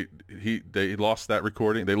 They lost that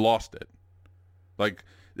recording. They lost it. Like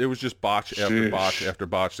it was just botch after botch after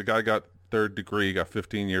botch. The guy got third degree, got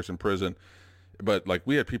 15 years in prison. But like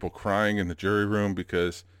we had people crying in the jury room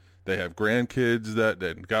because they have grandkids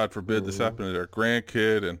that God forbid this happened to their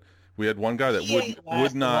grandkid, and we had one guy that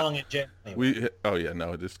would not. Long in jail anyway.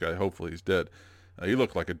 This guy. Hopefully he's dead. He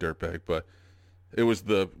looked like a dirtbag, but it was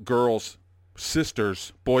the girl's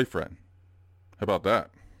sister's boyfriend. How about that?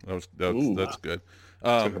 That's good.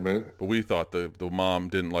 But we thought the mom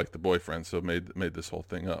didn't like the boyfriend, so made this whole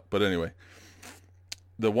thing up. But anyway,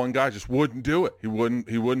 the one guy just wouldn't do it. He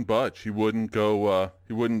wouldn't budge. He wouldn't go.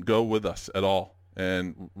 He wouldn't go with us at all.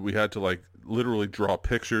 And we had to like literally draw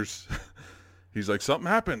pictures. He's like, something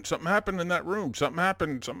happened in that room. Something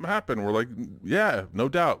happened. We're like, yeah, no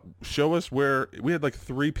doubt. Show us where. We had like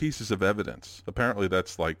 3 pieces of evidence. Apparently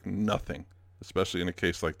that's like nothing, especially in a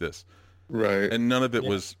case like this. Right. And none of it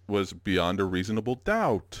was beyond a reasonable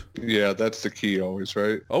doubt. Yeah, that's the key always,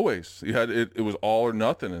 right? Always. You had it was all or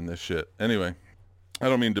nothing in this shit. Anyway, I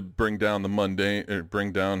don't mean to bring down the mundane or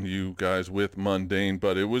bring down you guys with mundane,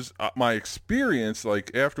 but it was my experience,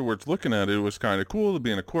 like afterwards looking at it, it was kind of cool to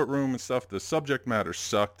be in a courtroom and stuff. The subject matter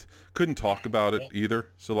sucked. Couldn't talk about it either.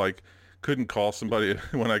 So like couldn't call somebody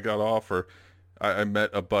when I got off, or I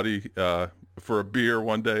met a buddy for a beer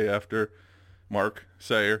one day after, Mark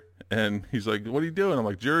Sayer, and he's like, what are you doing? I'm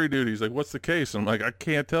like, jury duty. He's like, what's the case? And I'm like, I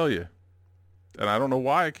can't tell you. And I don't know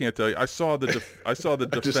why I can't tell you. I saw the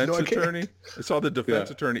defense attorney. I saw the defense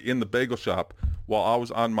attorney in the bagel shop while I was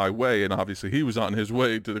on my way, and obviously he was on his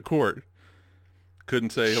way to the court.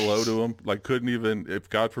 Couldn't say hello to him. Like couldn't even, if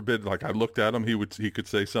God forbid, like I looked at him, he could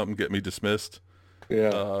say something, get me dismissed.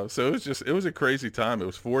 Yeah. So it was a crazy time. It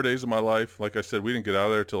was 4 days of my life. Like I said, we didn't get out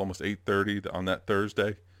of there till almost 8:30 on that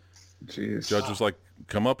Thursday. Jeez. Judge was like,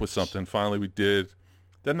 come up with something. Finally we did.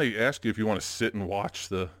 Then they ask you if you want to sit and watch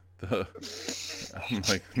the I'm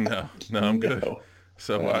like, no, I'm good.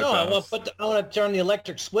 So I want to turn the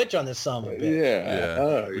electric switch on this son of a bitch.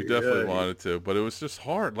 Yeah. We definitely wanted to, but it was just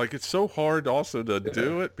hard. Like it's so hard also to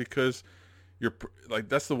do it because you're like,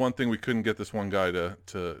 that's the one thing we couldn't get this one guy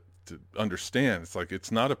to understand. It's like,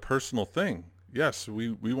 it's not a personal thing. Yes,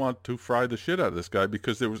 we want to fry the shit out of this guy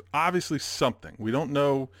because there was obviously something. We don't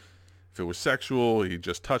know if it was sexual, he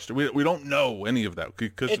just touched it. We don't know any of that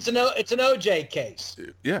because it's an OJ case.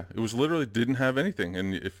 Yeah, it was literally didn't have anything.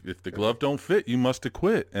 And if the glove don't fit, you must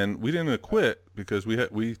acquit. And we didn't acquit because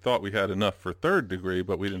we thought we had enough for third degree,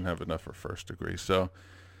 but we didn't have enough for first degree. So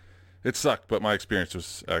it sucked, but my experience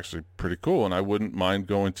was actually pretty cool, and I wouldn't mind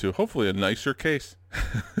going to hopefully a nicer case.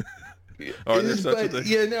 That's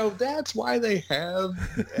why they have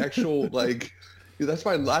actual like. That's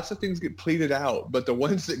why lots of things get pleaded out, but the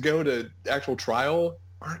ones that go to actual trial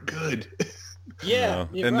aren't good. Yeah.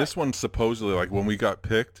 And this one supposedly, like when we got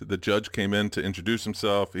picked, the judge came in to introduce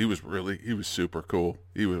himself. He was super cool.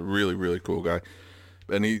 He was a really, really cool guy.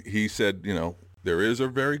 And he said, there is a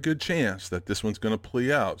very good chance that this one's going to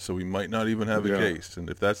plea out, so we might not even have a case.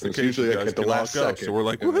 And if that's the case, you guys can all go. Second, so we're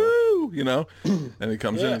like, woohoo, And he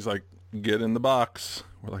comes in, he's like, get in the box.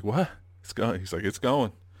 We're like, what? It's going. He's like, it's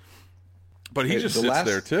going. But he just sits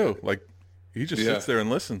there too. Like he just sits there and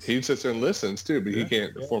listens. He sits there and listens too, but he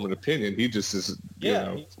can't form an opinion. He just is,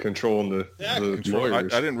 controlling the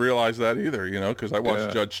lawyers. I didn't realize that either, because I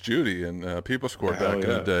watched Judge Judy and People's Court back in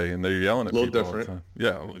the day, and they're yelling at people all the time.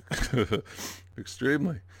 Yeah,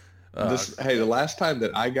 extremely. The last time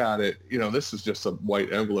that I got it, this is just a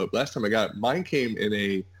white envelope. Last time I got it, mine came in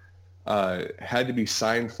a had to be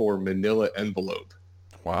signed for manila envelope.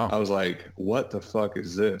 Wow. I was like, what the fuck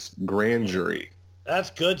is this? Grand jury.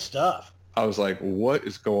 That's good stuff. I was like, what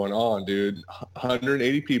is going on, dude?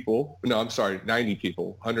 180 people. No, I'm sorry, 90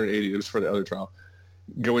 people. 180. It was for the other trial.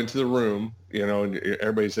 Go into the room, and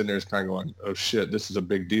everybody's in there is kind of going, oh, shit, this is a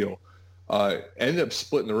big deal. Ended up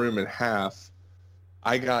splitting the room in half.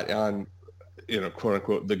 I got on, quote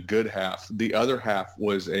unquote, the good half. The other half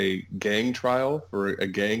was a gang trial for a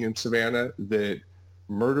gang in Savannah that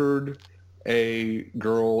murdered a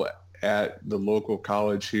girl at the local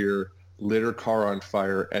college here, lit her car on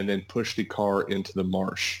fire, and then pushed the car into the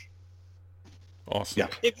marsh. Awesome. Yeah.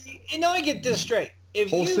 If I get this straight.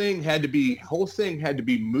 Whole thing had to be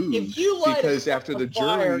moved. If you light because a after the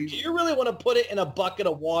fire, jury, do you really want to put it in a bucket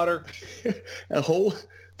of water?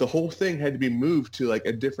 the whole thing had to be moved to like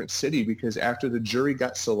a different city because after the jury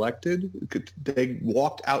got selected, they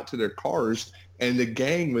walked out to their cars and the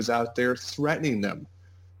gang was out there threatening them.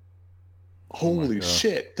 Holy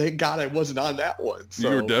shit! Thank God I wasn't on that one. So,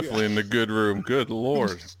 you were definitely in the good room. Good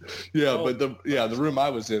Lord. But the room I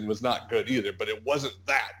was in was not good either. But it wasn't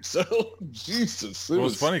that. So Jesus.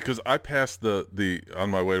 It's funny because I passed the on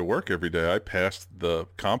my way to work every day. I passed the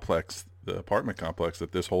apartment complex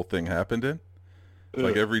that this whole thing happened in.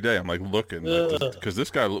 Like every day, I'm like looking because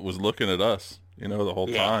this guy was looking at us, the whole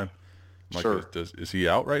time. I'm like, is he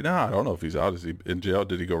out right now? I don't know if he's out. Is he in jail?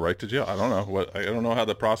 Did he go right to jail? I don't know I don't know how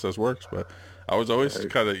the process works, but I was always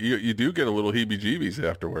kind of, you do get a little heebie-jeebies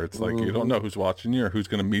afterwards. Like you don't know who's watching you or who's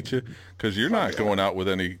going to meet you because you're not going out with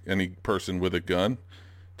any person with a gun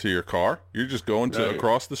to your car. You're just going to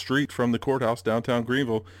across the street from the courthouse downtown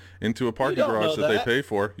Greenville into a parking garage that they pay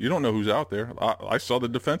for. You don't know who's out there. I saw the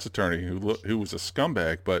defense attorney who was a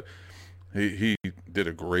scumbag, but he did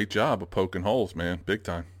a great job of poking holes, man, big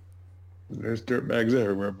time. There's dirt bags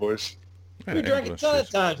everywhere, boys. We drank a ton of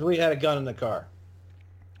times we had a gun in the car.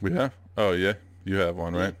 We have? Oh, yeah. You have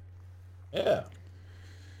one, right? Yeah.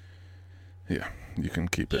 Yeah, you can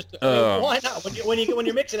keep it. Why not? When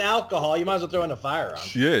you're mixing alcohol, you might as well throw in a firearm.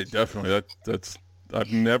 Yeah, definitely. That's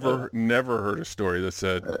I've never heard a story that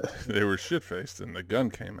said they were shit-faced and the gun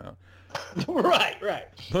came out. Right.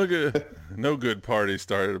 Look at no good party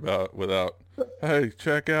started without, hey,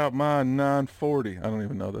 check out my 940. I don't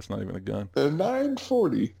even know. That's not even a gun. The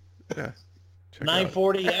 940. Yeah.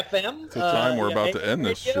 940 FM. It's the time we're about to end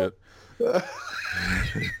this shit.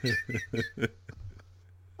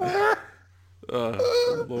 Lord,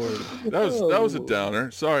 that was a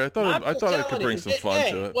downer. Sorry, I thought I could bring some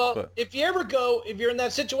fun to it. Well, if you're in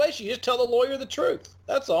that situation, you just tell the lawyer the truth.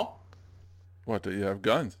 That's all. What, do you have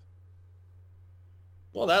guns?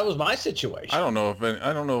 Well, that was my situation. I don't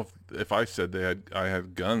know if I said I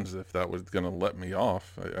had guns, if that was going to let me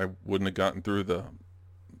off. I wouldn't have gotten through the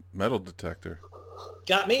metal detector.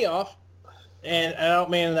 Got me off, and I don't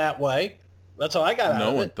mean in that way. That's how I got out of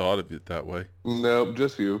it. No one thought of it that way. Nope,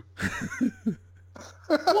 just you.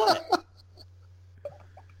 What?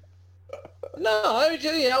 No,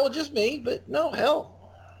 just me. But no,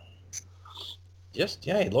 hell.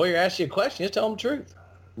 Lawyer asks you a question, just tell them the truth.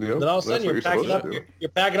 Yep, then all of a sudden you're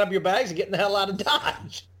packing up your bags and getting the hell out of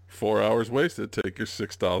Dodge. 4 hours wasted. Take your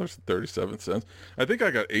 $6.37. I think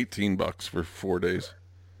I got $18 for 4 days.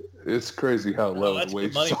 It's crazy how low the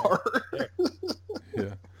wastes are.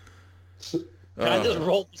 Yeah. Can I just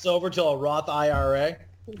roll this over to a Roth IRA?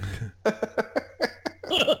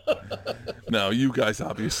 No, you guys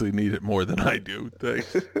obviously need it more than I do.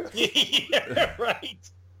 Thanks. Yeah, right.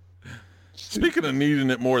 Speaking of needing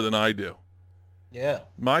it more than I do. Yeah.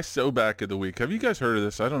 My back of the week. Have you guys heard of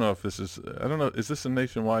this? I don't know. Is this a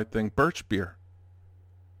nationwide thing? Birch beer.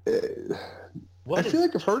 I feel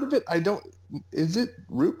like I've heard of it. Is it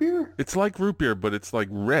root beer? It's like root beer, but it's like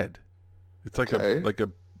red. It's like a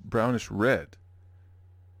brownish red.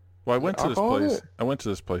 Well, I went to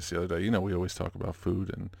this place the other day. We always talk about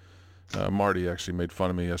food, and Marty actually made fun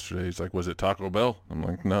of me yesterday. He's like, "Was it Taco Bell?" I'm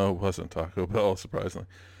like, "No, it wasn't Taco Bell, surprisingly."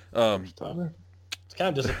 It's kind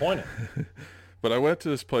of disappointing. But I went to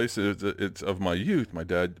this place. It's of my youth. My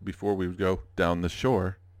dad, before we would go down the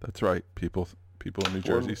shore. That's right. People in New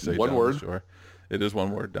Jersey say down the shore. It is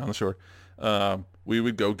one word, down the shore. We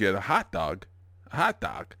would go get a hot dog,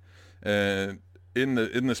 and in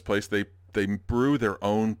this place they brew their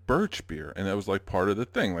own birch beer, and that was like part of the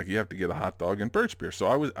thing. Like you have to get a hot dog and birch beer.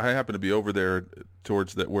 So I happened to be over there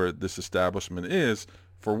towards where this establishment is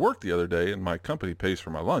for work the other day, and my company pays for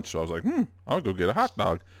my lunch. So I was like, I'll go get a hot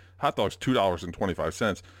dog. Hot dog's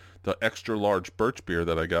 $2.25. The extra large birch beer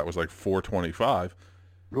that I got was like $4.25.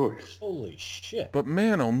 Holy shit. But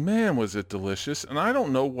man, oh man, was it delicious. And I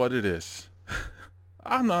don't know what it is.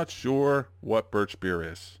 I'm not sure what birch beer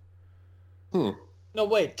is. No,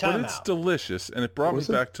 wait, time out. But it's delicious, and it brought me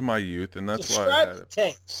back to my youth, and that's why I had it. Describe the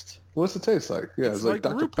taste. What's it taste like? Yeah, it's like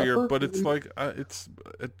Dr. root Pepper? beer, but it's like it's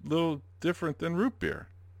a little different than root beer.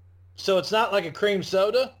 So it's not like a cream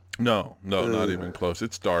soda? No, not even close.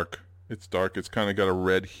 It's dark. It's kind of got a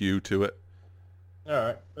red hue to it. All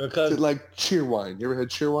right. Because is it like Cheerwine? You ever had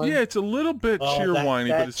Cheerwine? Yeah, it's a little bit Cheerwiney,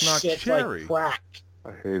 but it's not cherry. Like crack.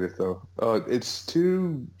 I hate it though. Oh, it's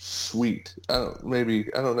too sweet. I don't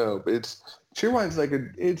know, but Cheerwine's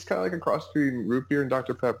it's kind of like a cross between root beer and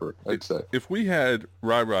Dr. Pepper, I'd say. If we had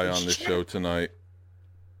Rai on this show tonight,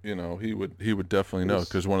 you know, he would definitely know,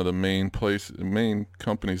 because one of the main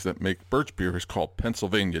companies that make birch beer is called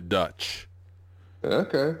Pennsylvania Dutch.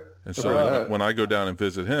 Okay. And so when I go down and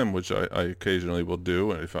visit him, which I occasionally will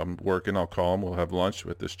do, and if I'm working, I'll call him. We'll have lunch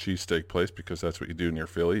at this cheesesteak place, because that's what you do near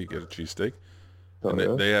Philly. You get a cheesesteak.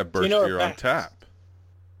 And they have birch beer on tap.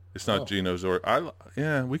 It's not Geno's or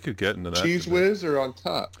we could get into that. Cheese Whiz or on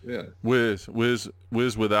top? Yeah. Whiz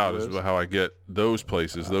without is how I get those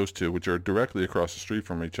places, those two, which are directly across the street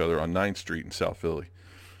from each other on 9th Street in South Philly.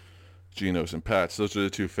 Geno's and Pat's. Those are the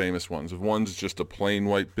two famous ones. One's just a plain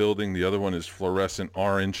white building. The other one is fluorescent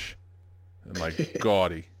orange and like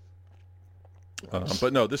gaudy.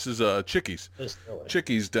 But no, this is Chickies.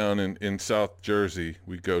 Chickies down in South Jersey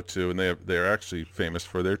we go to, and they're actually famous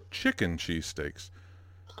for their chicken cheesesteaks,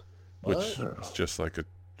 which is just like a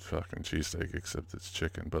fucking cheesesteak, except it's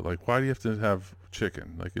chicken. But like, why do you have to have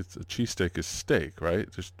chicken? Like, it's a cheesesteak is steak,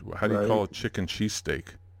 right? Just how do you call a chicken cheesesteak?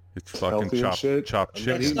 It's fucking chopped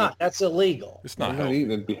chicken. It's not. That's illegal. It's not healthy.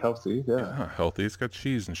 Eating it'd be healthy. Yeah. It's not healthy. It's got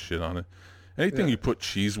cheese and shit on it. Anything you put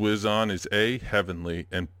Cheese Whiz on is A, heavenly,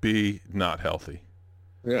 and B, not healthy.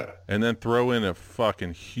 Yeah. And then throw in a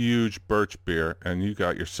fucking huge birch beer, and you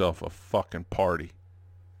got yourself a fucking party.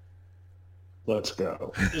 Let's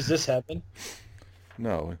go. Is this heaven?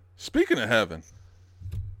 No. Speaking of heaven,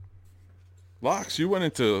 Locks, you went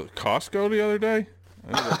into Costco the other day?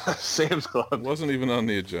 Sam's Club. It wasn't even on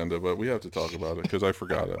the agenda, but we have to talk about it because I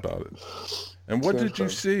forgot about it. And what did you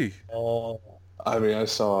see? I mean, I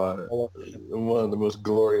saw one of the most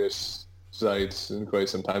glorious sights in quite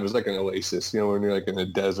some time. It was like an oasis, you know, when you're like in a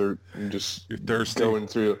desert and just you're thirsty, going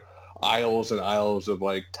through aisles and aisles of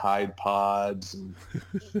like Tide Pods and,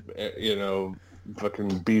 you know,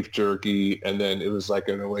 fucking beef jerky. And then it was like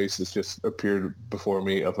an oasis just appeared before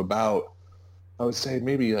me of about, I would say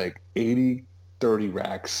maybe like 30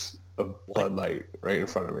 racks of Bud Light right in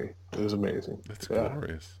front of me. It was amazing. That's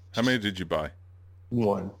glorious. How many did you buy?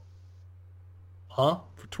 One. Huh?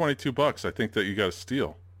 For $22, I think that you got a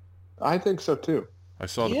steal. I think so too. I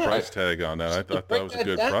saw the price tag on that. I thought that was a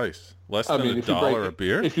good price. Less than $1 a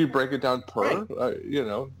beer. If you break it down per, you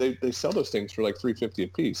know, they sell those things for like $3.50 a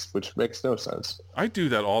piece, which makes no sense. I do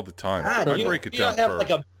that all the time. I break it down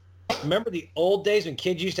per. Remember the old days when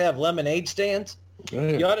kids used to have lemonade stands? Yeah.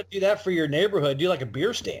 You ought to do that for your neighborhood. Do like a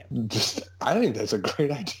beer stand. I think that's a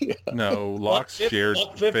great idea. No, Locks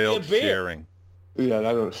failed sharing. Yeah, I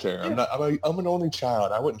don't share. Yeah. I'm an only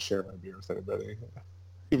child. I wouldn't share my beer with anybody,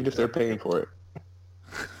 even if they're paying for it.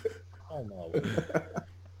 Oh no.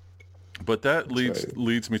 But that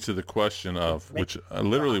leads me to the question of, which I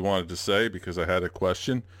literally wanted to say because I had a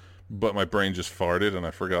question, but my brain just farted and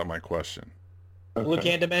I forgot my question. Okay. Blue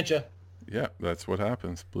Can Dementia. Yeah, that's what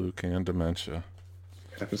happens. Blue Can Dementia.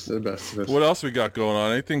 That's the best. What else we got going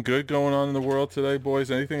on? Anything good going on in the world today,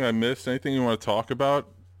 boys? Anything I missed? Anything you want to talk about?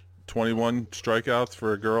 21 strikeouts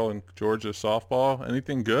for a girl in Georgia softball.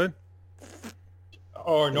 Anything good?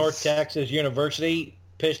 Or North Texas University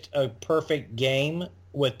pitched a perfect game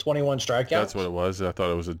with 21 strikeouts. That's what it was. I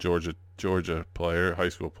thought it was a Georgia player, high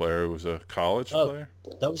school player. It was a college player.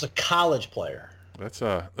 That was a college player. That's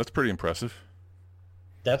pretty impressive.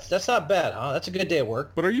 That's not bad, huh? That's a good day at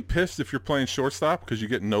work. But are you pissed if you're playing shortstop because you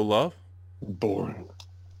get no love? Boring.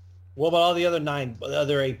 What about all the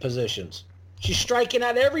other 8 positions? She's striking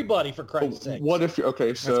out everybody, for Christ's sake. What if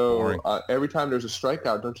every time there's a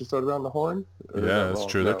strikeout, don't you throw it around the horn? Yeah, that's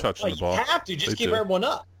true. They're touching the ball. You have to just keep everyone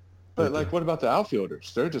up. But like, what about the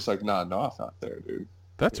outfielders? They're just like nodding off out there, dude.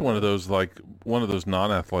 That's one of those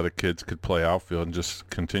non-athletic kids could play outfield and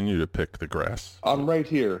just continue to pick the grass. I'm right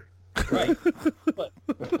here. Right. But,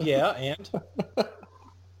 yeah, and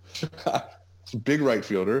big right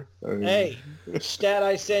fielder. Hey, stat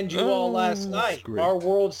I send you all last night. Our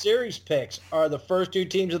World Series picks are the first 2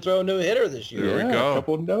 teams to throw a no-hitter this year. There we go. A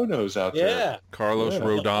couple of no-nos out there. Yeah. Carlos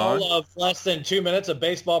Rodon. All of less than 2 minutes of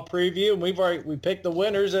baseball preview, and we picked the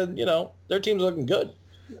winners, and you know their team's looking good.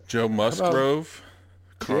 Joe Musgrove,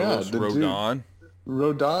 Carlos Rodon.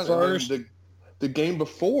 Rodon. First, the game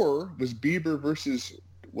before was Bieber versus.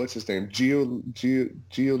 What's his name? Gioletta?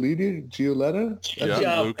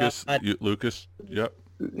 Yeah, Lucas. Yep.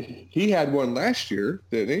 He had one last year,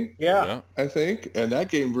 didn't he? Yeah. I think. And that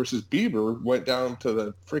game versus Bieber went down to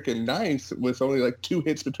the freaking 9th with only like 2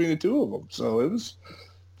 hits between the two of them. So it was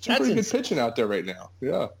some pretty good pitching out there right now.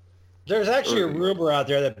 Yeah. There's actually a rumor out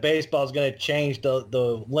there that baseball is going to change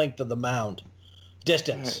the length of the mound,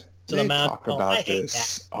 distance to the mound. Talk about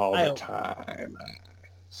this all the time.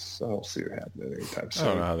 So I don't see it happening anytime soon. I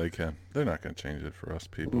don't know how they can. They're not going to change it for us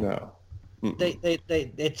people. No.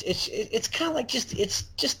 It's kind of like it's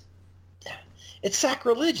It's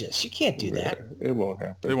sacrilegious. You can't do that. It won't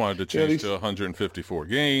happen. They wanted to change to 154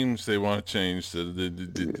 games. They want to change to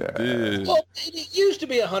Well, it used to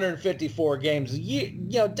be 154 games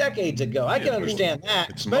decades ago. I can understand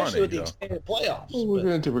that, especially money, with the expanded playoffs. What we're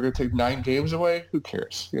going to do? We're going to take 9 games away? Who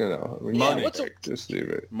cares? Money. Just leave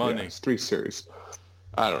it. Money. Yeah, it's 3 series.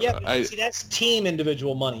 I don't Yeah, know. but see, that's team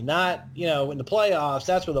individual money, not, in the playoffs,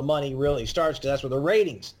 that's where the money really starts because that's where the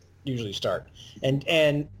ratings usually start. And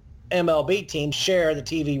MLB teams share the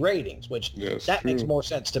TV ratings, which makes more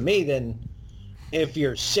sense to me than if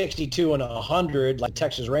you're 62 and 100 like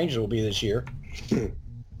Texas Rangers will be this year.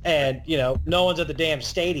 And, no one's at the damn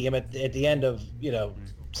stadium at the end of,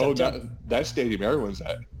 September. That stadium everyone's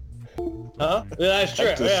at. Huh? Yeah, that's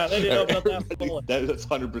true. They didn't open up that full. That's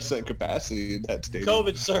 100% capacity in that stadium.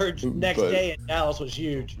 COVID surge next day in Dallas was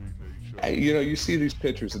huge. You see these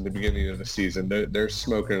pitchers in the beginning of the season, they're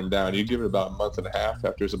smoking them down. You give it about a month and a half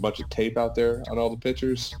after there's a bunch of tape out there on all the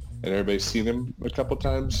pitchers and everybody's seen them a couple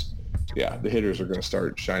times. Yeah, the hitters are going to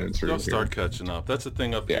start shining through. They'll start catching up. That's the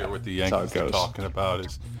thing up here with the Yankees they're talking about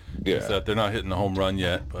is that they're not hitting the home run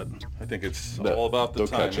yet, but I think it's all about the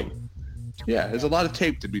timing. Yeah, there's a lot of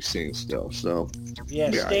tape to be seen still. So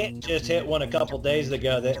Stanton just hit one a couple days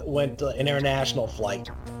ago that went to an international flight.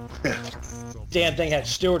 Damn thing had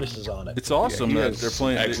stewardesses on it. It's awesome that they're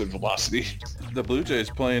playing exit velocity. The Blue Jays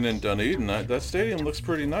playing in Dunedin. That stadium looks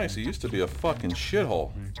pretty nice. It used to be a fucking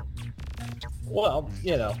shithole. Well,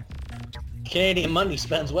 Canadian money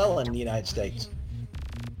spends well in the United States.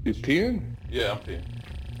 You peeing? Yeah, I'm peeing.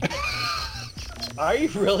 Are you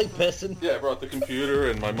really pissing? Yeah, I brought the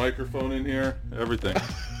computer and my microphone in here. Everything.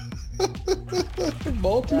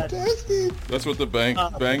 Multitasking. That's what the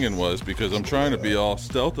banging was because I'm trying to be all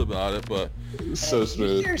stealth about it, but so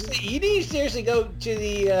smooth. You need to seriously go to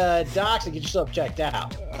the docs and get yourself checked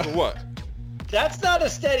out. For what? That's not a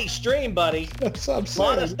steady stream, buddy. That's what I'm saying.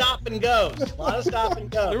 A lot of stop and goes.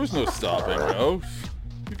 There was no stopping, go.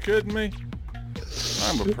 You kidding me?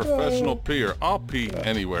 I'm a professional peer. I'll pee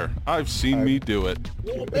anywhere. I've seen me do it.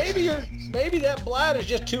 Well, maybe that bladder's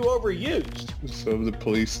just too overused. So the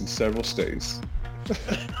police in several states.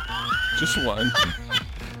 Just one.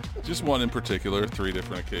 Just one in particular, 3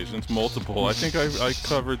 different occasions, multiple. I think I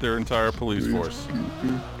covered their entire police force.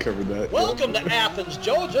 Covered that. Welcome to Athens,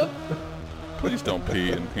 Georgia. Please don't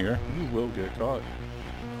pee in here. You will get caught.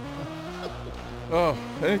 Oh,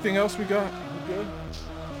 anything else we got? We good?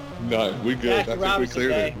 No, we good. Jackie I think Robinson we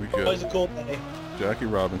cleared Day. it. We good. Always a cool day. Jackie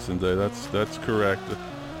Robinson Day. That's correct.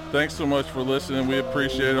 Thanks so much for listening. We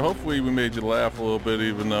appreciate it. Hopefully we made you laugh a little bit,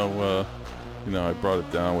 even though I brought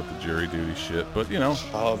it down with the jury duty shit. But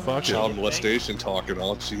fuck child it. molestation talking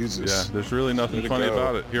all Jesus. Yeah, there's really nothing funny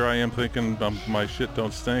about it. Here I am thinking my shit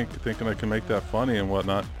don't stink, thinking I can make that funny and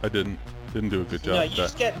whatnot. I didn't do a good job. You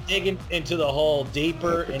just kept digging into the hole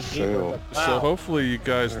deeper and deeper. Wow. So hopefully you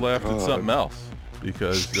guys laughed at something else.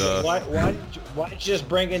 Because why did you just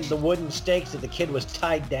bring in the wooden stakes that the kid was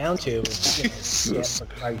tied down to? Jesus. For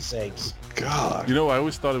Christ's sakes. God. I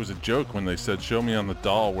always thought it was a joke when they said, "Show me on the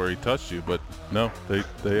doll where he touched you," but no,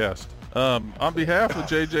 they asked. On behalf of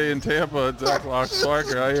JJ in Tampa and Zach Locke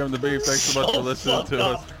Parker, I am the Beef. Thanks so much for listening to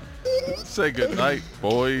us. Say good night,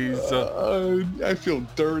 boys. I feel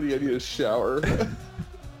dirty. I need a shower.